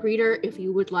informed reader. If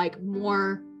you would like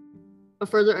a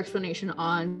further explanation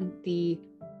on the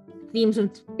themes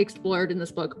explored in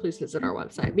this book, please visit our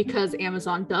website, because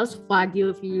Amazon does flag you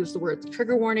if you use the words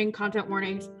trigger warning, content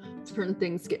warnings, certain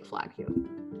things get flagged you.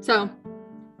 So,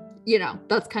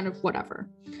 that's kind of whatever.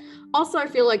 Also, I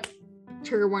feel like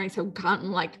trigger warnings have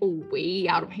gotten way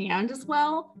out of hand as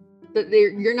well, that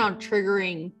you're now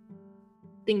triggering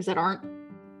things that aren't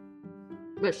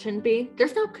but shouldn't be.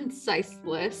 There's no concise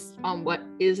list on what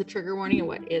is a trigger warning and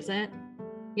what isn't,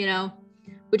 you know,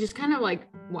 which is kind of like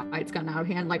why it's gotten out of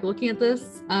hand. Like looking at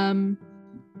this,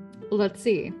 let's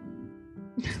see.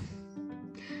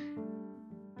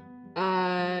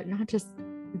 Not just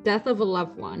death of a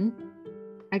loved one,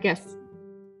 I guess,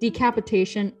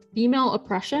 decapitation, female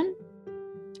oppression,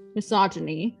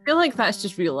 misogyny. I feel like that's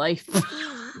just real life.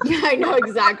 Yeah, I know,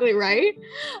 exactly, right?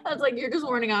 That's like, you're just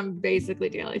warning on basically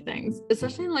daily things,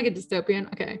 especially in like a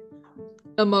dystopian. Okay.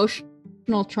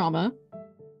 Emotional trauma.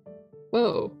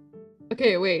 Whoa.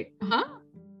 Okay, wait. Huh?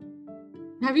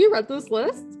 Have you read this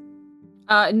list?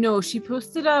 No, she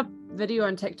posted a video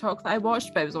on TikTok that I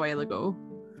watched, but it was a while ago.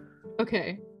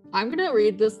 Okay. I'm gonna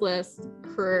read this list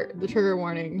for the trigger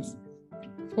warnings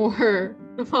for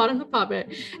The Pod and the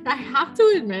Puppet. And I have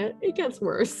to admit, it gets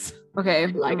worse. Okay.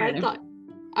 Like I thought.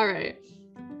 All right.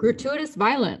 Gratuitous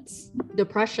violence,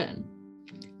 depression,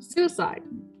 suicide,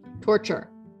 torture,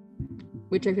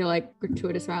 which I feel like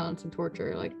gratuitous violence and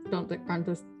torture, like, isn't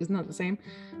that the same?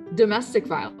 Domestic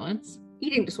violence,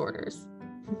 eating disorders,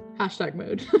 hashtag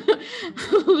mood,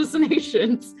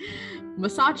 hallucinations,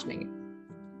 misogyny,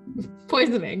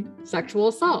 poisoning, sexual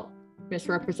assault,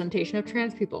 misrepresentation of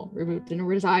trans people,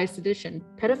 revised edition,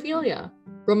 pedophilia,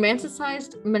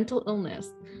 romanticized mental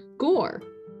illness, gore,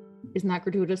 isn't that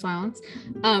gratuitous violence?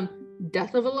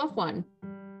 Death of a loved one,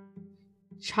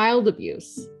 child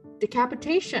abuse,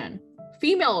 decapitation,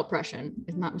 female oppression,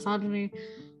 isn't that misogyny?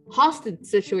 Hostage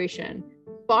situation,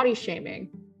 body shaming,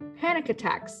 panic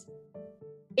attacks,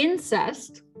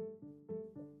 incest,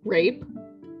 rape,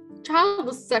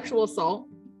 child sexual assault,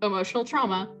 emotional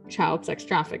trauma, child sex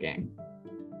trafficking.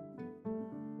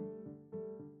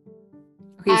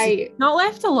 Okay, so not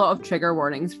left a lot of trigger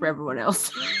warnings for everyone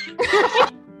else.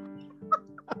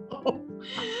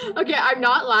 Okay, I'm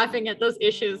not laughing at those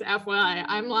issues, FYI.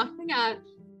 I'm laughing at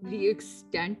the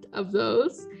extent of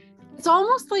those. It's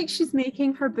almost like she's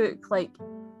making her book like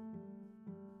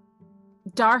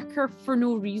darker for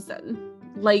no reason.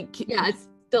 Like, yeah, it's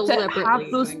deliberately to have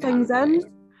those things in.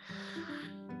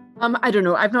 I don't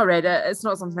know. I've not read it. It's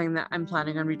not something that I'm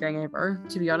planning on reading ever,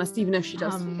 to be honest. Even if she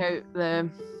does take out the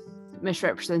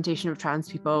misrepresentation of trans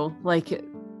people, like,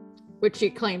 which she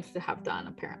claims to have done,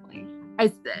 apparently.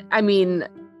 I mean,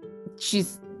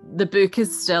 the book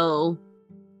is still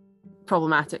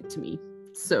problematic to me.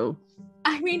 So,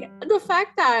 I mean, the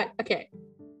fact that, okay,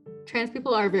 trans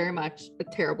people are very much a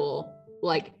terrible,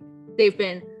 like, they've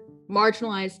been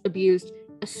marginalized, abused,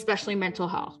 especially mental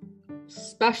health,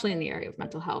 especially in the area of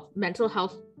mental health. Mental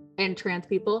health and trans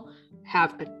people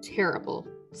have a terrible,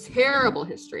 terrible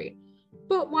history.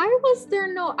 But why was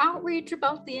there no outreach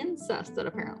about the incest that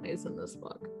apparently is in this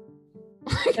book?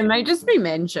 It might just be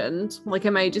mentioned. Like,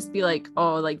 it might just be like,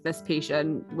 oh, like this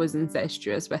patient was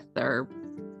incestuous with their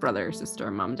brother,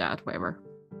 sister, mom, dad, whatever.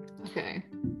 Okay.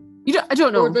 I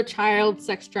don't know. Or the child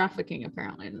sex trafficking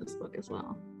apparently in this book as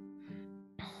well.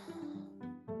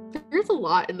 There's a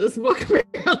lot in this book,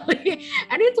 apparently,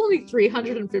 and it's only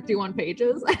 351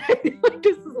 pages. I feel like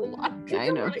this is a lot of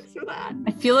trigger warnings for that.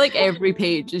 I feel like every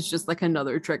page is just like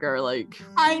another trigger. Like,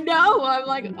 I know. I'm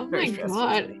like, oh my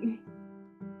god.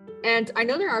 And I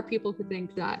know there are people who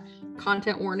think that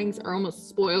content warnings are almost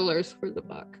spoilers for the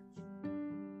book.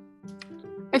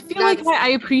 I feel like I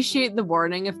appreciate the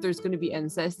warning if there's going to be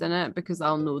incest in it, because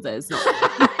I'll know that it's not.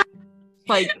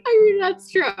 Like, I mean,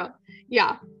 that's true.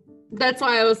 Yeah. That's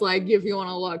why I was like, if you want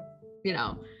to look, you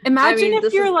know. Imagine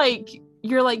if you're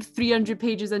like 300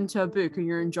 pages into a book and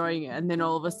you're enjoying it, and then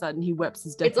all of a sudden he whips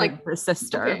his dick out for his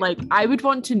sister. Okay. Like, I would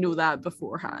want to know that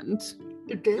beforehand.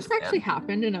 This actually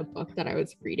happened in a book that I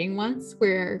was reading once,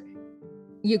 where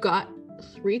you got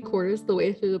 3/4 the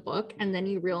way through the book, and then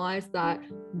you realize that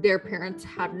their parents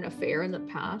had an affair in the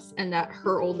past, and that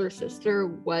her older sister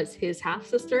was his half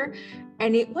sister.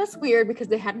 And it was weird because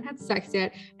they hadn't had sex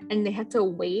yet, and they had to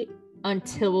wait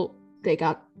until they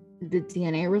got the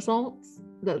DNA results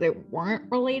that they weren't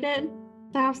related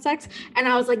to have sex. And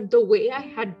I was like, the way I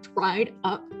had dried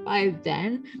up by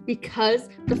then, because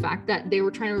the fact that they were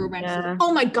trying to romanticize,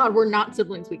 oh my god, we're not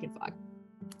siblings, we can fuck.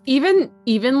 Even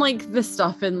like the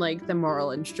stuff in like the moral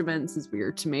instruments is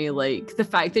weird to me. Like the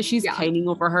fact that she's pining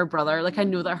over her brother. Like, I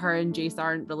know that her and Jace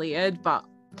aren't related, but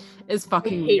it's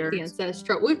fucking weird. I hate the incest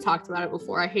trope. We've talked about it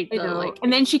before. I hate the like.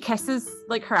 And then she kisses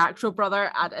like her actual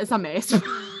brother, and it's a mess.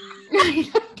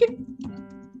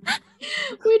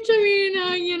 Which I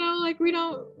mean, you know, like we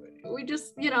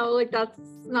just, you know, like that's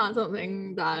not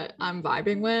something that I'm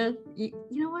vibing with. You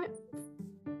know what?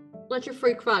 Let your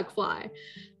freak flag fly.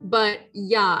 But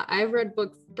yeah, I've read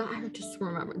books that I just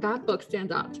remember that book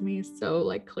stands out to me so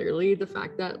like clearly. The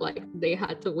fact that like they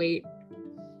had to wait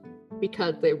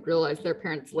because they realized their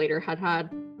parents later had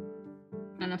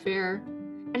an affair.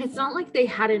 And it's not like they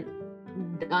hadn't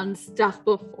done stuff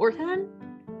before then.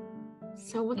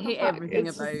 So what I the hate fuck? everything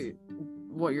about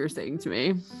what you're saying to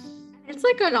me. It's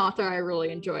like an author I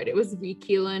really enjoyed. It was V.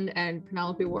 Keelan and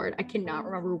Penelope Ward. I cannot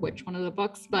remember which one of the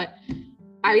books, but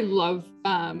I love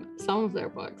some of their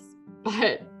books.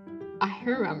 But I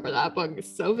remember that book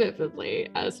so vividly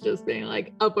as just being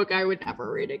like a book I would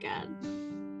never read again.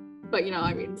 But you know,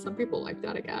 I mean, some people like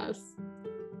that, I guess.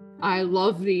 I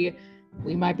love the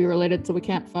 "we might be related so we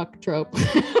can't fuck" trope.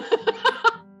 Can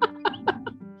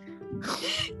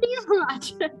you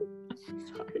imagine?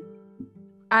 Sorry.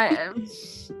 I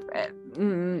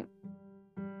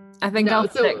think No, I'll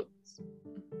stick.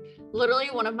 Literally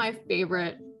one of my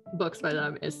favorite books by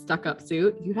them is Stuck Up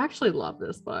Suit. You'd actually love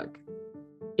this book.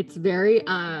 It's very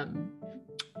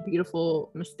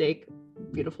beautiful mistake,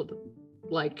 beautiful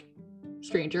like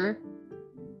stranger.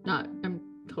 I'm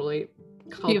totally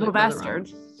Beautiful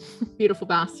Bastard. Beautiful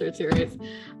Bastard series.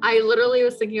 I literally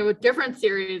was thinking of a different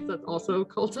series that's also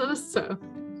cultist. So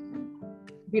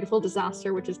Beautiful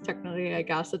Disaster, which is technically, I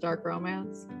guess, a dark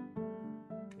romance.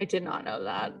 I did not know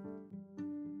that.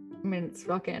 I mean,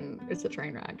 it's a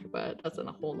train wreck, but that's a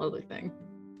whole nother thing.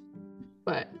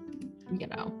 But, you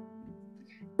know.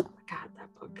 Oh my God,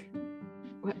 that book.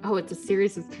 It's a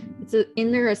series of,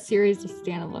 in there a series of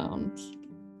standalones.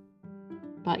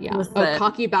 But yeah.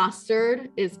 Cocky Bastard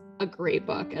is a great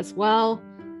book as well.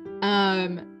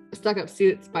 Stuck Up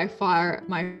Suits, by far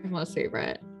my most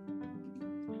favorite.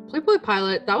 Playboy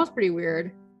Pilot, that was pretty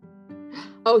weird.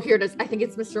 Oh, here it is. I think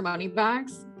it's Mr.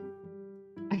 Moneybags.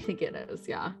 I think it is,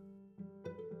 yeah.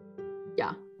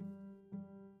 Yeah.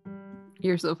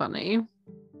 You're so funny.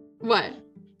 What?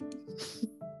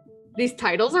 These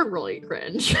titles are really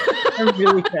cringe. They're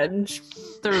really cringe.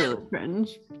 They're really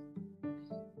cringe.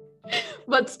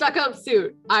 But Stuck Up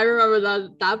Suit, I remember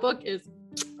that book is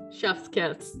chef's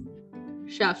kiss.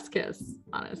 Chef's kiss,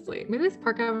 honestly. Maybe it's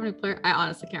Park Avenue Player. I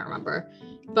honestly can't remember.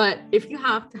 But if you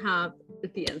have to have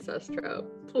the incest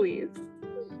trope, please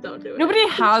don't do it. Nobody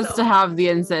has to have the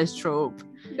incest trope.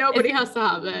 Nobody has to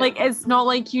have it. Like, it's not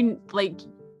like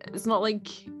it's not like,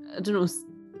 I don't know,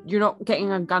 you're not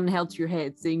getting a gun held to your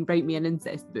head saying, write me an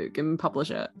incest book and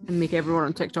publish it and make everyone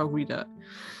on TikTok read it.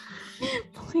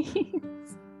 Please.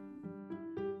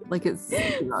 Like, it's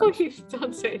please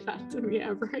don't say that to me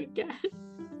ever again.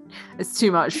 It's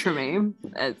too much for me.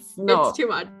 It's too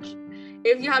much.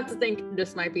 If you have to think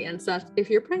this might be incest, if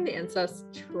you're putting the incest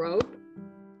trope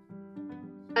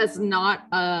as not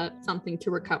something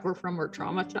to recover from or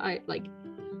traumatize, like,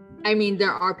 I mean,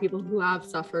 there are people who have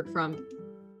suffered from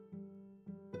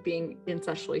being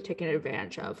incestually taken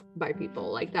advantage of by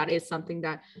people. Like, that is something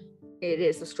that it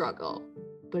is a struggle.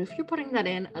 But if you're putting that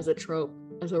in as a trope,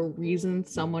 as a reason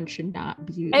someone should not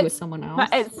be with someone else,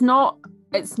 but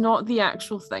it's not the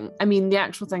actual thing. I mean, the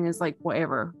actual thing is like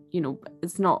whatever, you know,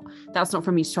 that's not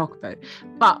for me to talk about.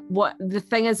 But what the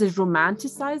thing is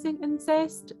romanticizing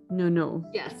incest. No.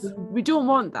 Yes. We don't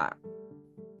want that.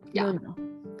 Yeah. No.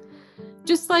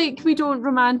 Just like we don't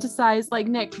romanticize like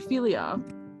necrophilia.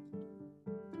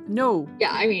 No.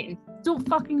 Yeah, I mean, don't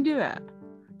fucking do it.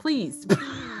 Please.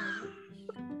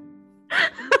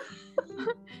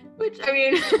 Which, I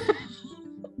mean,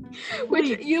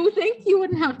 which you would think you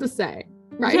wouldn't have to say,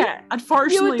 right? Yeah,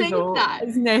 unfortunately, you would think though, that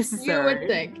is necessary. You would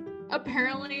think.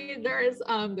 Apparently, there's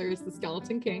The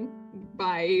Skeleton King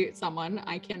by someone.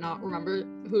 I cannot remember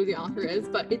who the author is,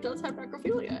 but it does have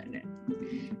necrophilia in it.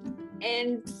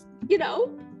 And, you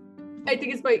know, I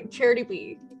think it's by Charity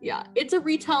B. Yeah, it's a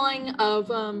retelling of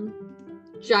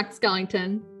Jack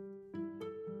Skellington.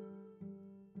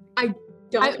 I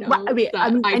don't know.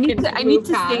 I need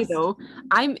to say though,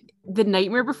 The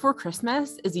Nightmare Before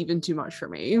Christmas is even too much for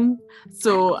me.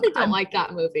 So I don't like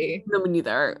that movie. No, me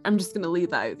neither. I'm just gonna leave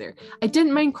that out there. I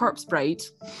didn't mind Corpse Bride.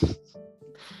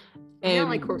 I don't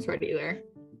like Corpse Bride either.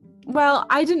 Well,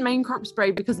 I didn't mind Corpse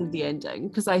Bride because of the ending,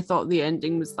 because I thought the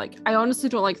ending was like, I honestly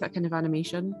don't like that kind of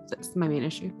animation. That's my main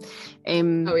issue.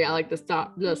 Oh yeah, like the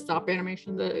stop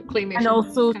animation, the claymation. And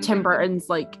also Tim Burton's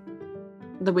like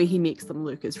the way he makes them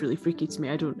look is really freaky to me.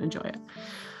 I don't enjoy it.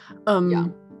 Yeah.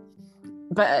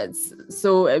 But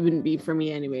so it wouldn't be for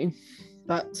me anyway.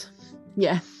 But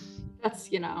yeah.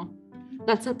 That's, you know,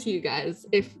 that's up to you guys.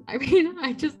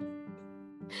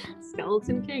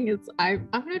 Skeleton King is, I'm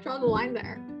gonna draw the line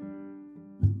there.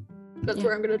 That's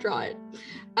where I'm gonna draw it.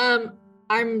 I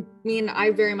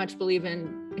very much believe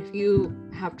in, if you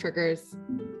have triggers,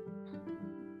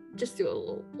 just do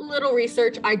a little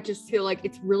research. I just feel like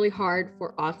it's really hard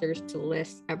for authors to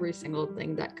list every single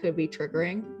thing that could be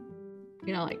triggering,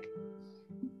 you know, like,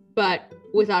 but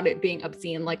without it being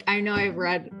obscene. Like, I know I've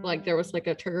read, like, there was like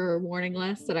a trigger warning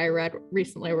list that I read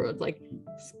recently where it was like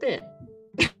spit,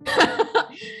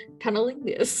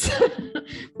 cunnilingus,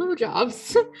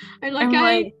 blowjobs. And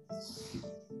like,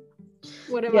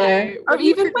 what am I? Or What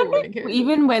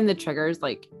even when the trigger's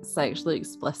like sexually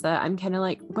explicit, I'm kind of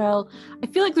like, well, I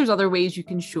feel like there's other ways you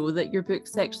can show that your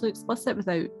book's sexually explicit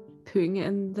without putting it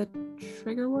in the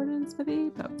trigger warnings, maybe.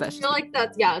 But that's I feel like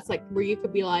that's, yeah, it's like where you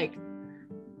could be like,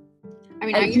 I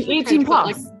mean, I it's usually 18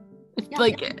 try to plus,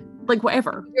 put, like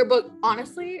whatever. Your book,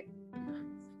 honestly,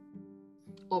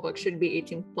 all books should be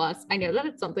 18 plus. I know that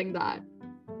it's something that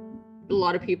a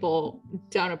lot of people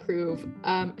don't approve,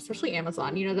 especially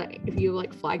Amazon. You know that if you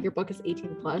like flag your book as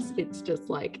 18 plus, it's just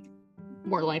like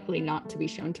more likely not to be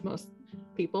shown to most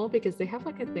people because they have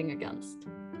like a thing against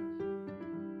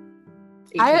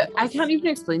 18 I plus. can't even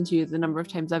explain to you the number of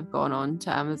times I've gone on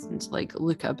to Amazon to like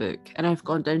look at a book, and I've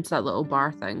gone down to that little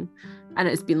bar thing, and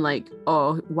it's been like,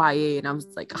 oh, YA, and I was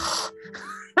like, oh,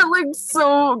 it looks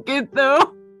so good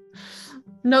though.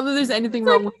 Not that there's anything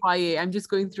wrong with YA, I'm just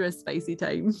going through a spicy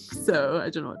time, so I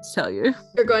don't know what to tell you.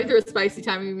 You're going through a spicy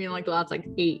time, you mean like the last like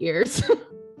 8 years?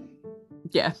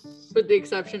 Yeah. With the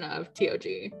exception of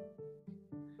TOG.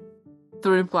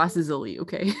 Throwing Glass is elite,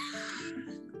 okay.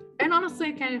 And honestly,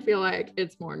 I kind of feel like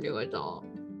it's more new adult.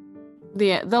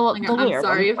 Yeah, I'm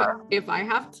sorry if I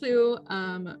have to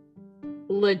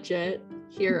legit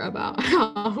hear about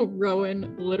how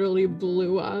Rowan literally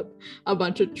blew up a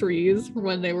bunch of trees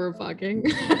when they were fucking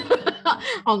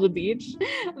on the beach,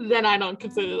 then I don't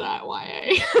consider that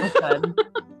YA.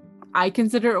 I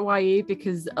consider it YA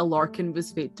because a Larkin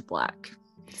was fade to black.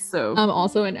 So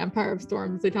also in Empire of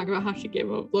Storms, they talk about how she gave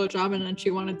him a blowjob and then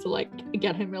she wanted to like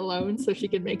get him alone so she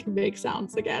could make him make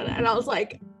sounds again. And I was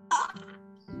like, ah.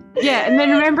 Yeah, and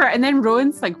then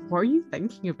Rowan's like, what are you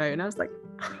thinking about? And I was like,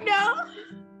 no,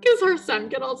 because her son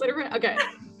can also okay.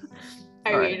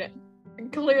 I mean,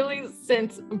 clearly,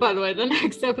 since, by the way, the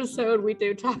next episode we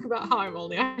do talk about how I'm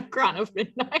only on Crown of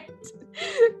Midnight.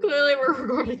 Clearly we're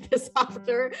recording this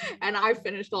after and I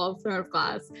finished all of Throne of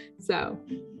Glass, so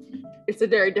it's a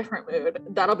very different mood.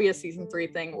 That'll be a season 3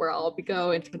 thing where I'll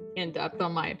go in depth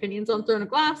on my opinions on Throne of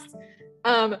Glass.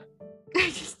 I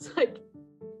just like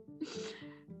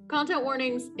content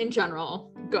warnings in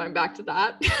general, going back to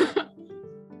that.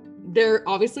 They're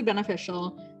obviously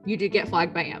beneficial. You do get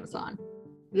flagged by Amazon.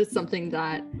 This is something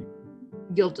that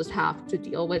you'll just have to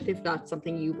deal with if that's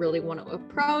something you really want to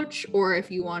approach, or if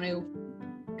you want to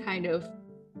kind of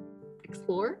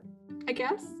explore, I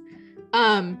guess.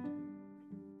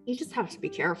 You just have to be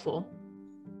careful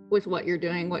with what you're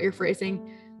doing, what you're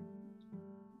phrasing.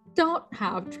 Don't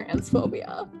have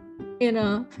transphobia in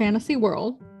a fantasy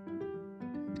world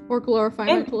or glorify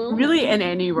mental illness. Really, in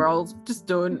any world, just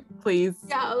don't, please.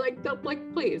 Yeah,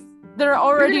 don't, please. They're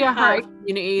already a heart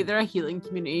community. They're a healing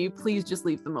community. Please just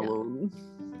leave them alone.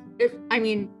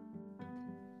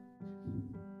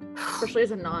 Especially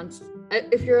as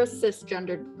if you're a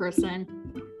cisgendered person,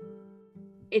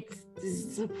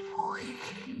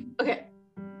 okay.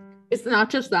 It's not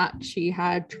just that she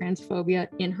had transphobia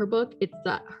in her book, it's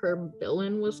that her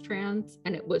villain was trans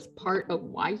and it was part of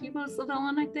why he was the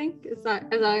villain, I think. Is that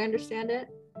as I understand it?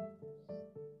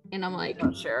 And I'm like,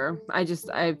 not sure. I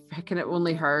kind of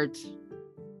only heard.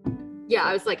 Yeah,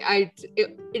 I was like,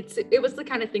 it was the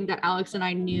kind of thing that Alex and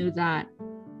I knew that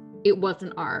it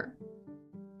wasn't our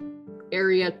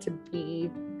area to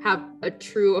have a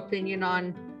true opinion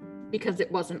on, because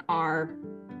it wasn't our,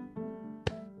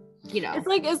 it's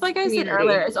like I said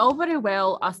earlier, it's all very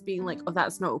well us being like, oh,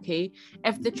 that's not okay.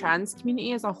 If the trans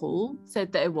community as a whole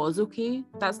said that it was okay,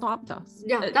 that's not up to us.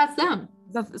 Yeah, that's them.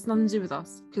 It's nothing to do with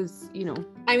us, because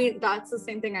I mean, that's the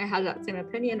same thing. I had that same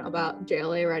opinion about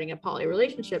JLA writing a poly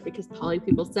relationship, because poly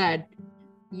people said,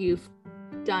 you've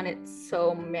done it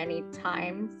so many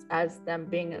times as them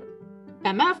being a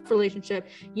MF relationship,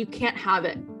 you can't have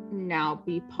it now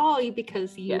be poly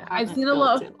because I've seen a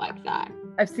lot of it like that.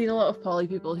 I've seen a lot of poly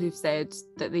people who've said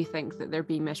that they think that they're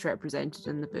being misrepresented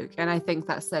in the book, and I think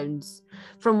that sounds,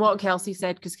 from what Kelsey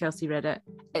said, because Kelsey read it,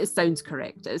 it sounds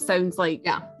correct. It sounds like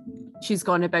she's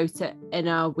gone about it in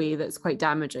a way that's quite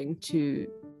damaging to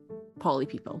poly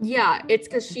people. Yeah, it's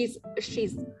because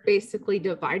she's basically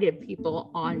divided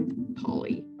people on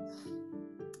poly.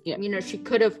 Yeah, she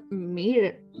could have made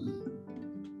it.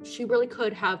 She really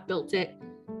could have built it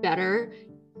better.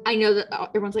 I know that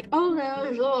everyone's like, oh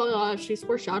no, she's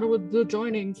foreshadowed with the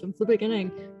joining since the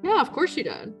beginning. Yeah, of course she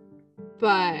did.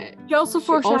 But she also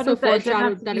foreshadowed that it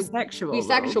would be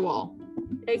sexual.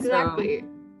 Exactly.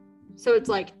 So it's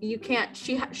like, you can't,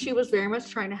 she was very much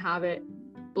trying to have it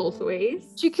both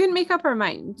ways. She couldn't make up her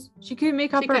mind.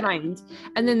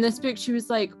 And then this book, she was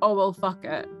like, oh, well, fuck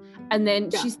it. And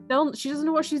then she doesn't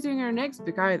know what she's doing in her next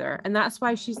book either. And that's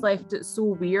why she's left it so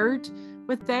weird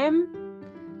with them.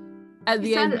 At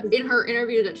the end, in her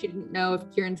interview that she didn't know if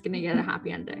Kieran's going to get a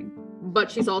happy ending,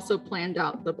 but she's also planned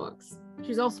out the books.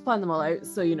 She's also planned them all out.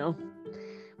 So,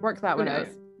 work that one out.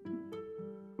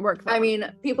 I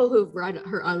mean, people who've read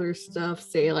her other stuff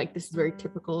say like this is very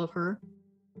typical of her.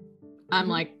 I'm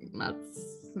like,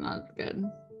 that's not good.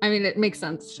 I mean, it makes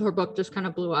sense. Her book just kind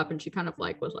of blew up and she kind of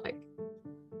was like,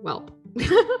 well,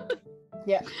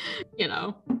 yeah,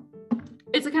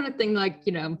 it's the kind of thing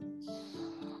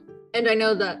and I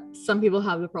know that some people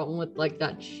have the problem with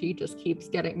that she just keeps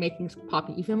making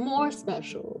Poppy even more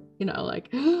special,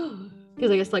 because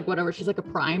I guess whatever, she's like a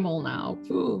primal now,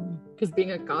 because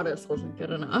being a goddess wasn't good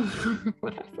enough or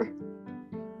whatever.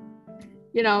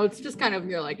 It's just kind of,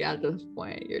 you're like, yeah, at this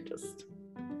point you're just,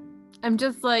 I'm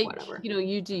just like, whatever.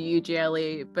 You do you,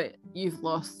 JLA, but you've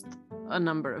lost a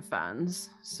number of fans,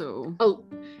 so. Oh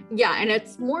yeah, and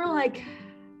it's more like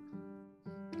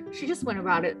she just went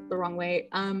about it the wrong way.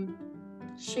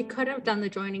 She could have done the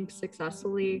joining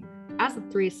successfully as a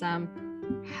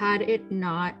threesome had it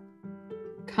not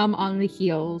come on the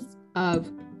heels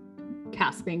of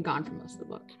Cass being gone for most of the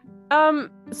book.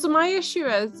 So my issue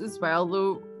is as well,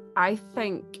 though, I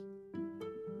think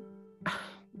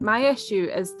my issue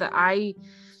is that I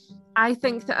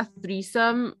think that a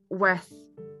threesome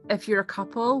if you're a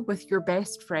couple with your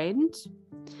best friend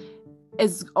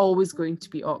is always going to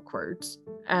be awkward.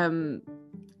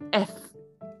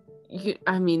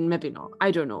 Maybe not.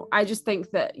 I don't know. I just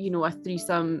think that, a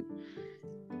threesome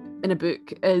in a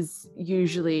book is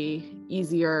usually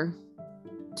easier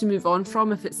to move on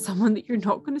from if it's someone that you're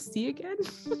not going to see again.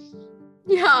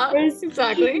 Yeah,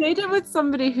 exactly. You made it with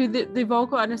somebody who they've all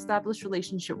got an established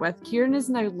relationship with. Kieran is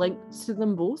now linked to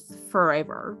them both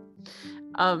forever.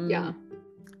 Yeah.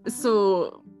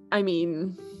 So, I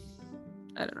mean,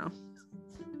 I don't know.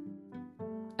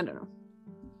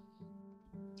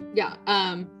 Yeah.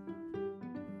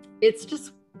 It's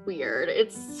just weird.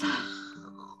 It's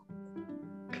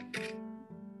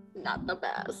not the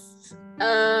best.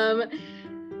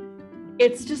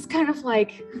 It's just kind of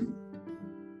like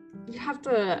you have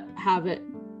to have it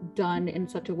done in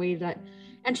such a way that,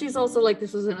 and she's also like,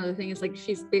 this is another thing, is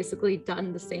she's basically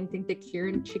done the same thing to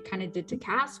Kieran she kind of did to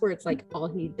Cass, where it's all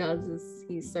he does is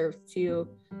he serves to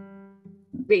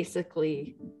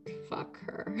basically fuck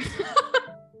her.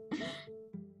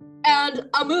 And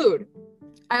a mood.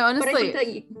 I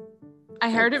honestly, I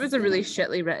heard it was a really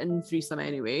shitly written threesome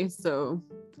anyway, so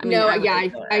I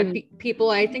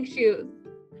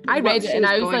read it and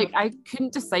I was like, I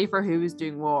couldn't decipher who was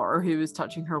doing what or who was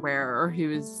touching her where or who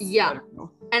was, yeah.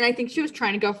 And I think she was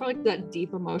trying to go for that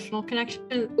deep emotional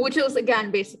connection, which was again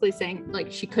basically saying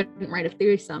she couldn't write a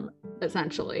threesome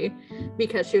essentially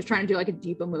because she was trying to do a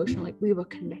deep emotional, we were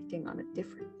connecting on a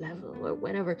different level or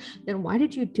whatever. Then why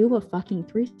did you do a fucking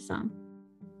threesome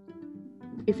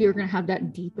if you're gonna have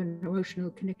that deep and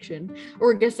emotional connection?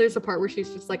 Or I guess there's a part where she's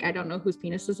just I don't know whose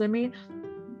penises I made.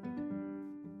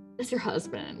 It's your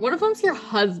husband. One of them's your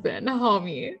husband,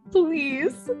 homie.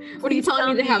 Please. What are you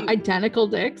telling me they have identical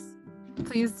dicks?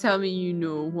 Please tell me you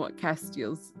know what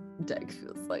Castiel's dick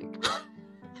feels like.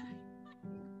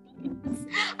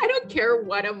 I don't care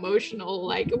what emotional,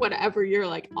 whatever you're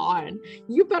on.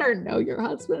 You better know your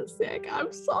husband's sick.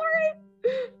 I'm sorry.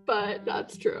 But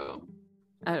that's true.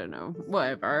 I don't know.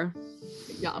 Whatever.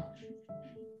 Yeah.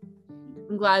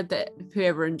 I'm glad that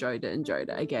whoever enjoyed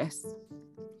it, I guess.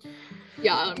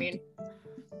 Yeah, I mean.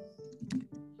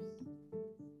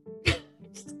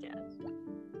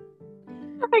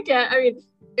 I can't. I mean,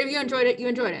 if you enjoyed it, you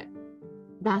enjoyed it.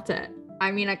 That's it.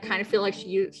 I mean, I kind of feel like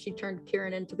she turned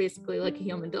Kieran into basically a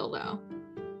human dildo.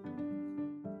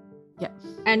 Yeah.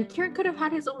 And Kieran could have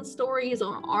had his own story, his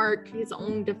own arc, his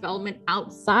own development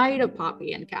outside of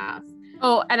Poppy and Cass.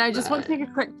 Oh, and I just want to make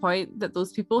a quick point that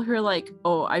those people who are like,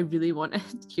 oh, I really wanted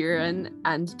Kieran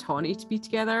and Tawny to be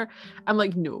together. I'm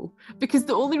like, no. Because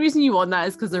the only reason you want that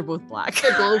is because they're both black.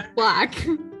 They're both black.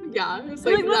 Yeah. It's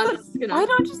why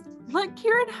not just let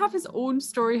Kieran have his own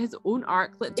story, his own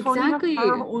arc. Let Tawny have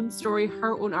her own story,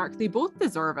 her own arc. They both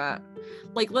deserve it.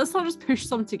 Let's not just push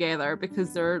them together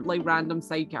because they're random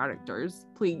side characters.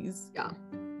 Please. Yeah.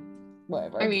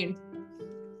 Whatever. I mean,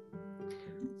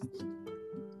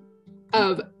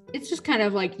 it's just kind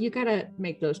of you gotta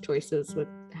make those choices with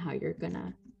how you're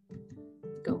gonna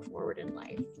go forward in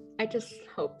life. I just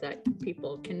hope that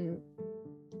people can.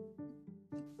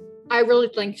 I really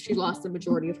think she lost the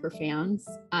majority of her fans.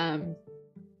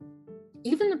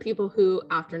 even the people who,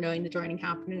 after knowing the joining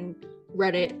happening,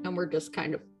 read it and were just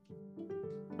kind of,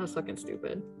 that's fucking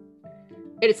stupid.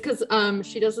 It's because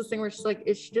she does this thing where she's like,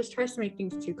 she just tries to make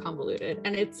things too convoluted.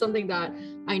 And it's something that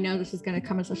I know this is going to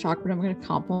come as a shock, but I'm going to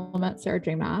compliment Sarah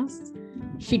J. Maas.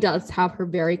 She does have her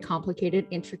very complicated,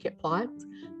 intricate plots,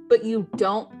 but you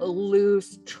don't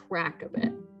lose track of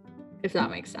it, if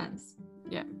that makes sense.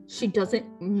 Yeah. She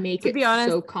doesn't make it honest,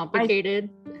 so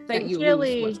complicated that you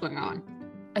lose what's going on.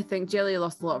 I think Jelly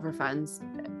lost a lot of her fans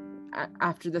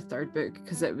after the third book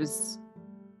because it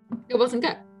wasn't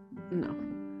good. No,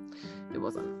 it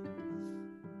wasn't.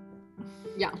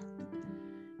 Yeah.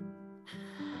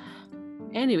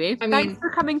 Anyway, thanks for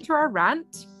coming to our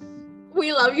rant.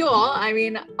 We love you all. I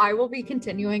mean, I will be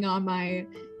continuing on my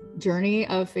journey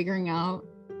of figuring out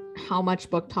how much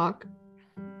Book Talk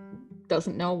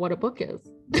doesn't know what a book is.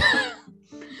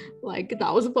 Like,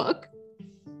 that was a book,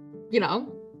 you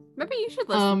know. Maybe you should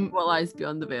listen to What Lies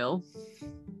Beyond the Veil.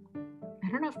 I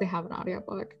don't know if they have an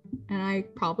audiobook, and I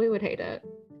probably would hate it.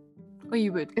 Oh,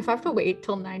 you would? If I have to wait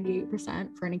till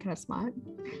 98% for any kind of smut.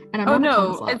 And I'm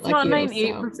it's not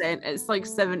 98%, so. It's like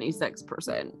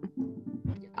 76%.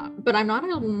 Yeah, but I'm not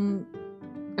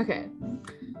okay.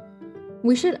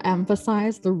 We should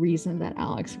emphasize the reason that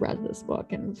Alex read this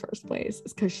book in the first place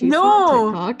is because she's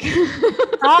on TikTok.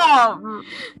 Stop!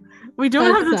 We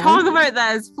don't have to talk about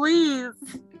this, please.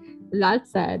 That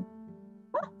said,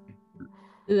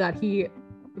 that he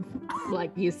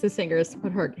like used his fingers to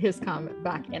put his cum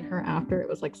back in her after it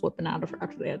was like slipping out of her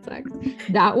after they had sex.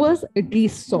 That was the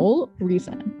sole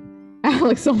reason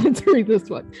Alex wanted to read this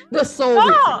book. The sole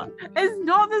reason. It's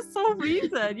not the sole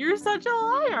reason. You're such a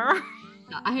liar.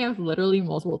 I have literally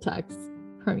multiple texts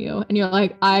from you, and you're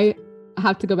like, I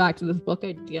have to go back to this book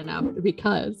idea now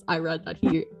because I read that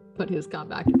he put his cum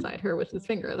back inside her with his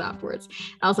fingers afterwards.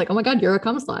 And I was like, oh my god, you're a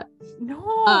cum slut.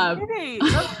 No, kidding.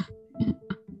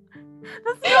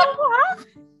 That's not what happened.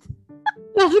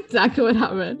 That's exactly what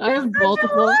happened. I have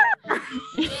multiple.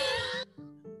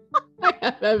 I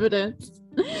have evidence.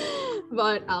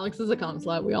 But Alex is a cum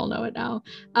slut. We all know it now.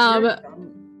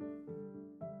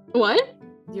 What?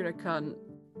 You're a cunt.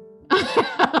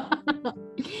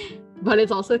 But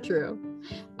it's also true.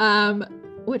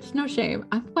 Which, no shame.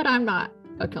 But I'm not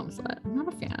a cum slut. I'm not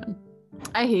a fan.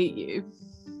 I hate you.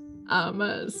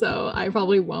 So I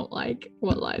probably won't like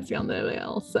What Lies Beyond the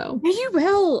Veil. So you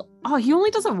will. Oh, he only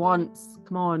does it once.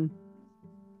 Come on.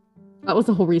 That was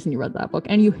the whole reason you read that book,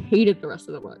 and you hated the rest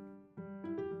of the book.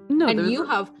 No, and you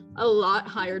have a lot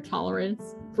higher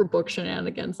tolerance for book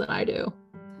shenanigans than I do.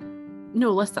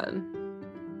 No, listen.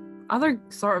 Other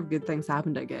sort of good things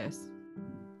happened, I guess.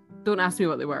 Don't ask me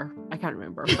what they were. I can't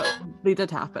remember, but they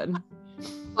did happen.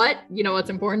 But you know what's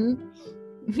important?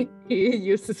 He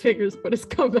used his fingers to put his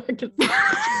cum back in.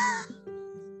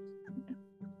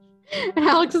 And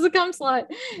Alex is a cum slut.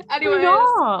 Anyways,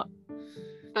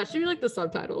 that should be like the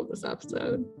subtitle of this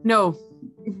episode. No.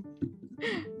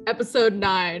 Episode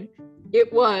 9.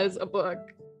 It was a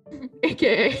book.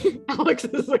 AKA Alex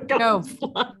is a cum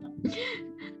slut.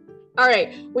 All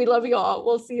right. We love you all.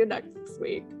 We'll see you next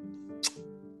week.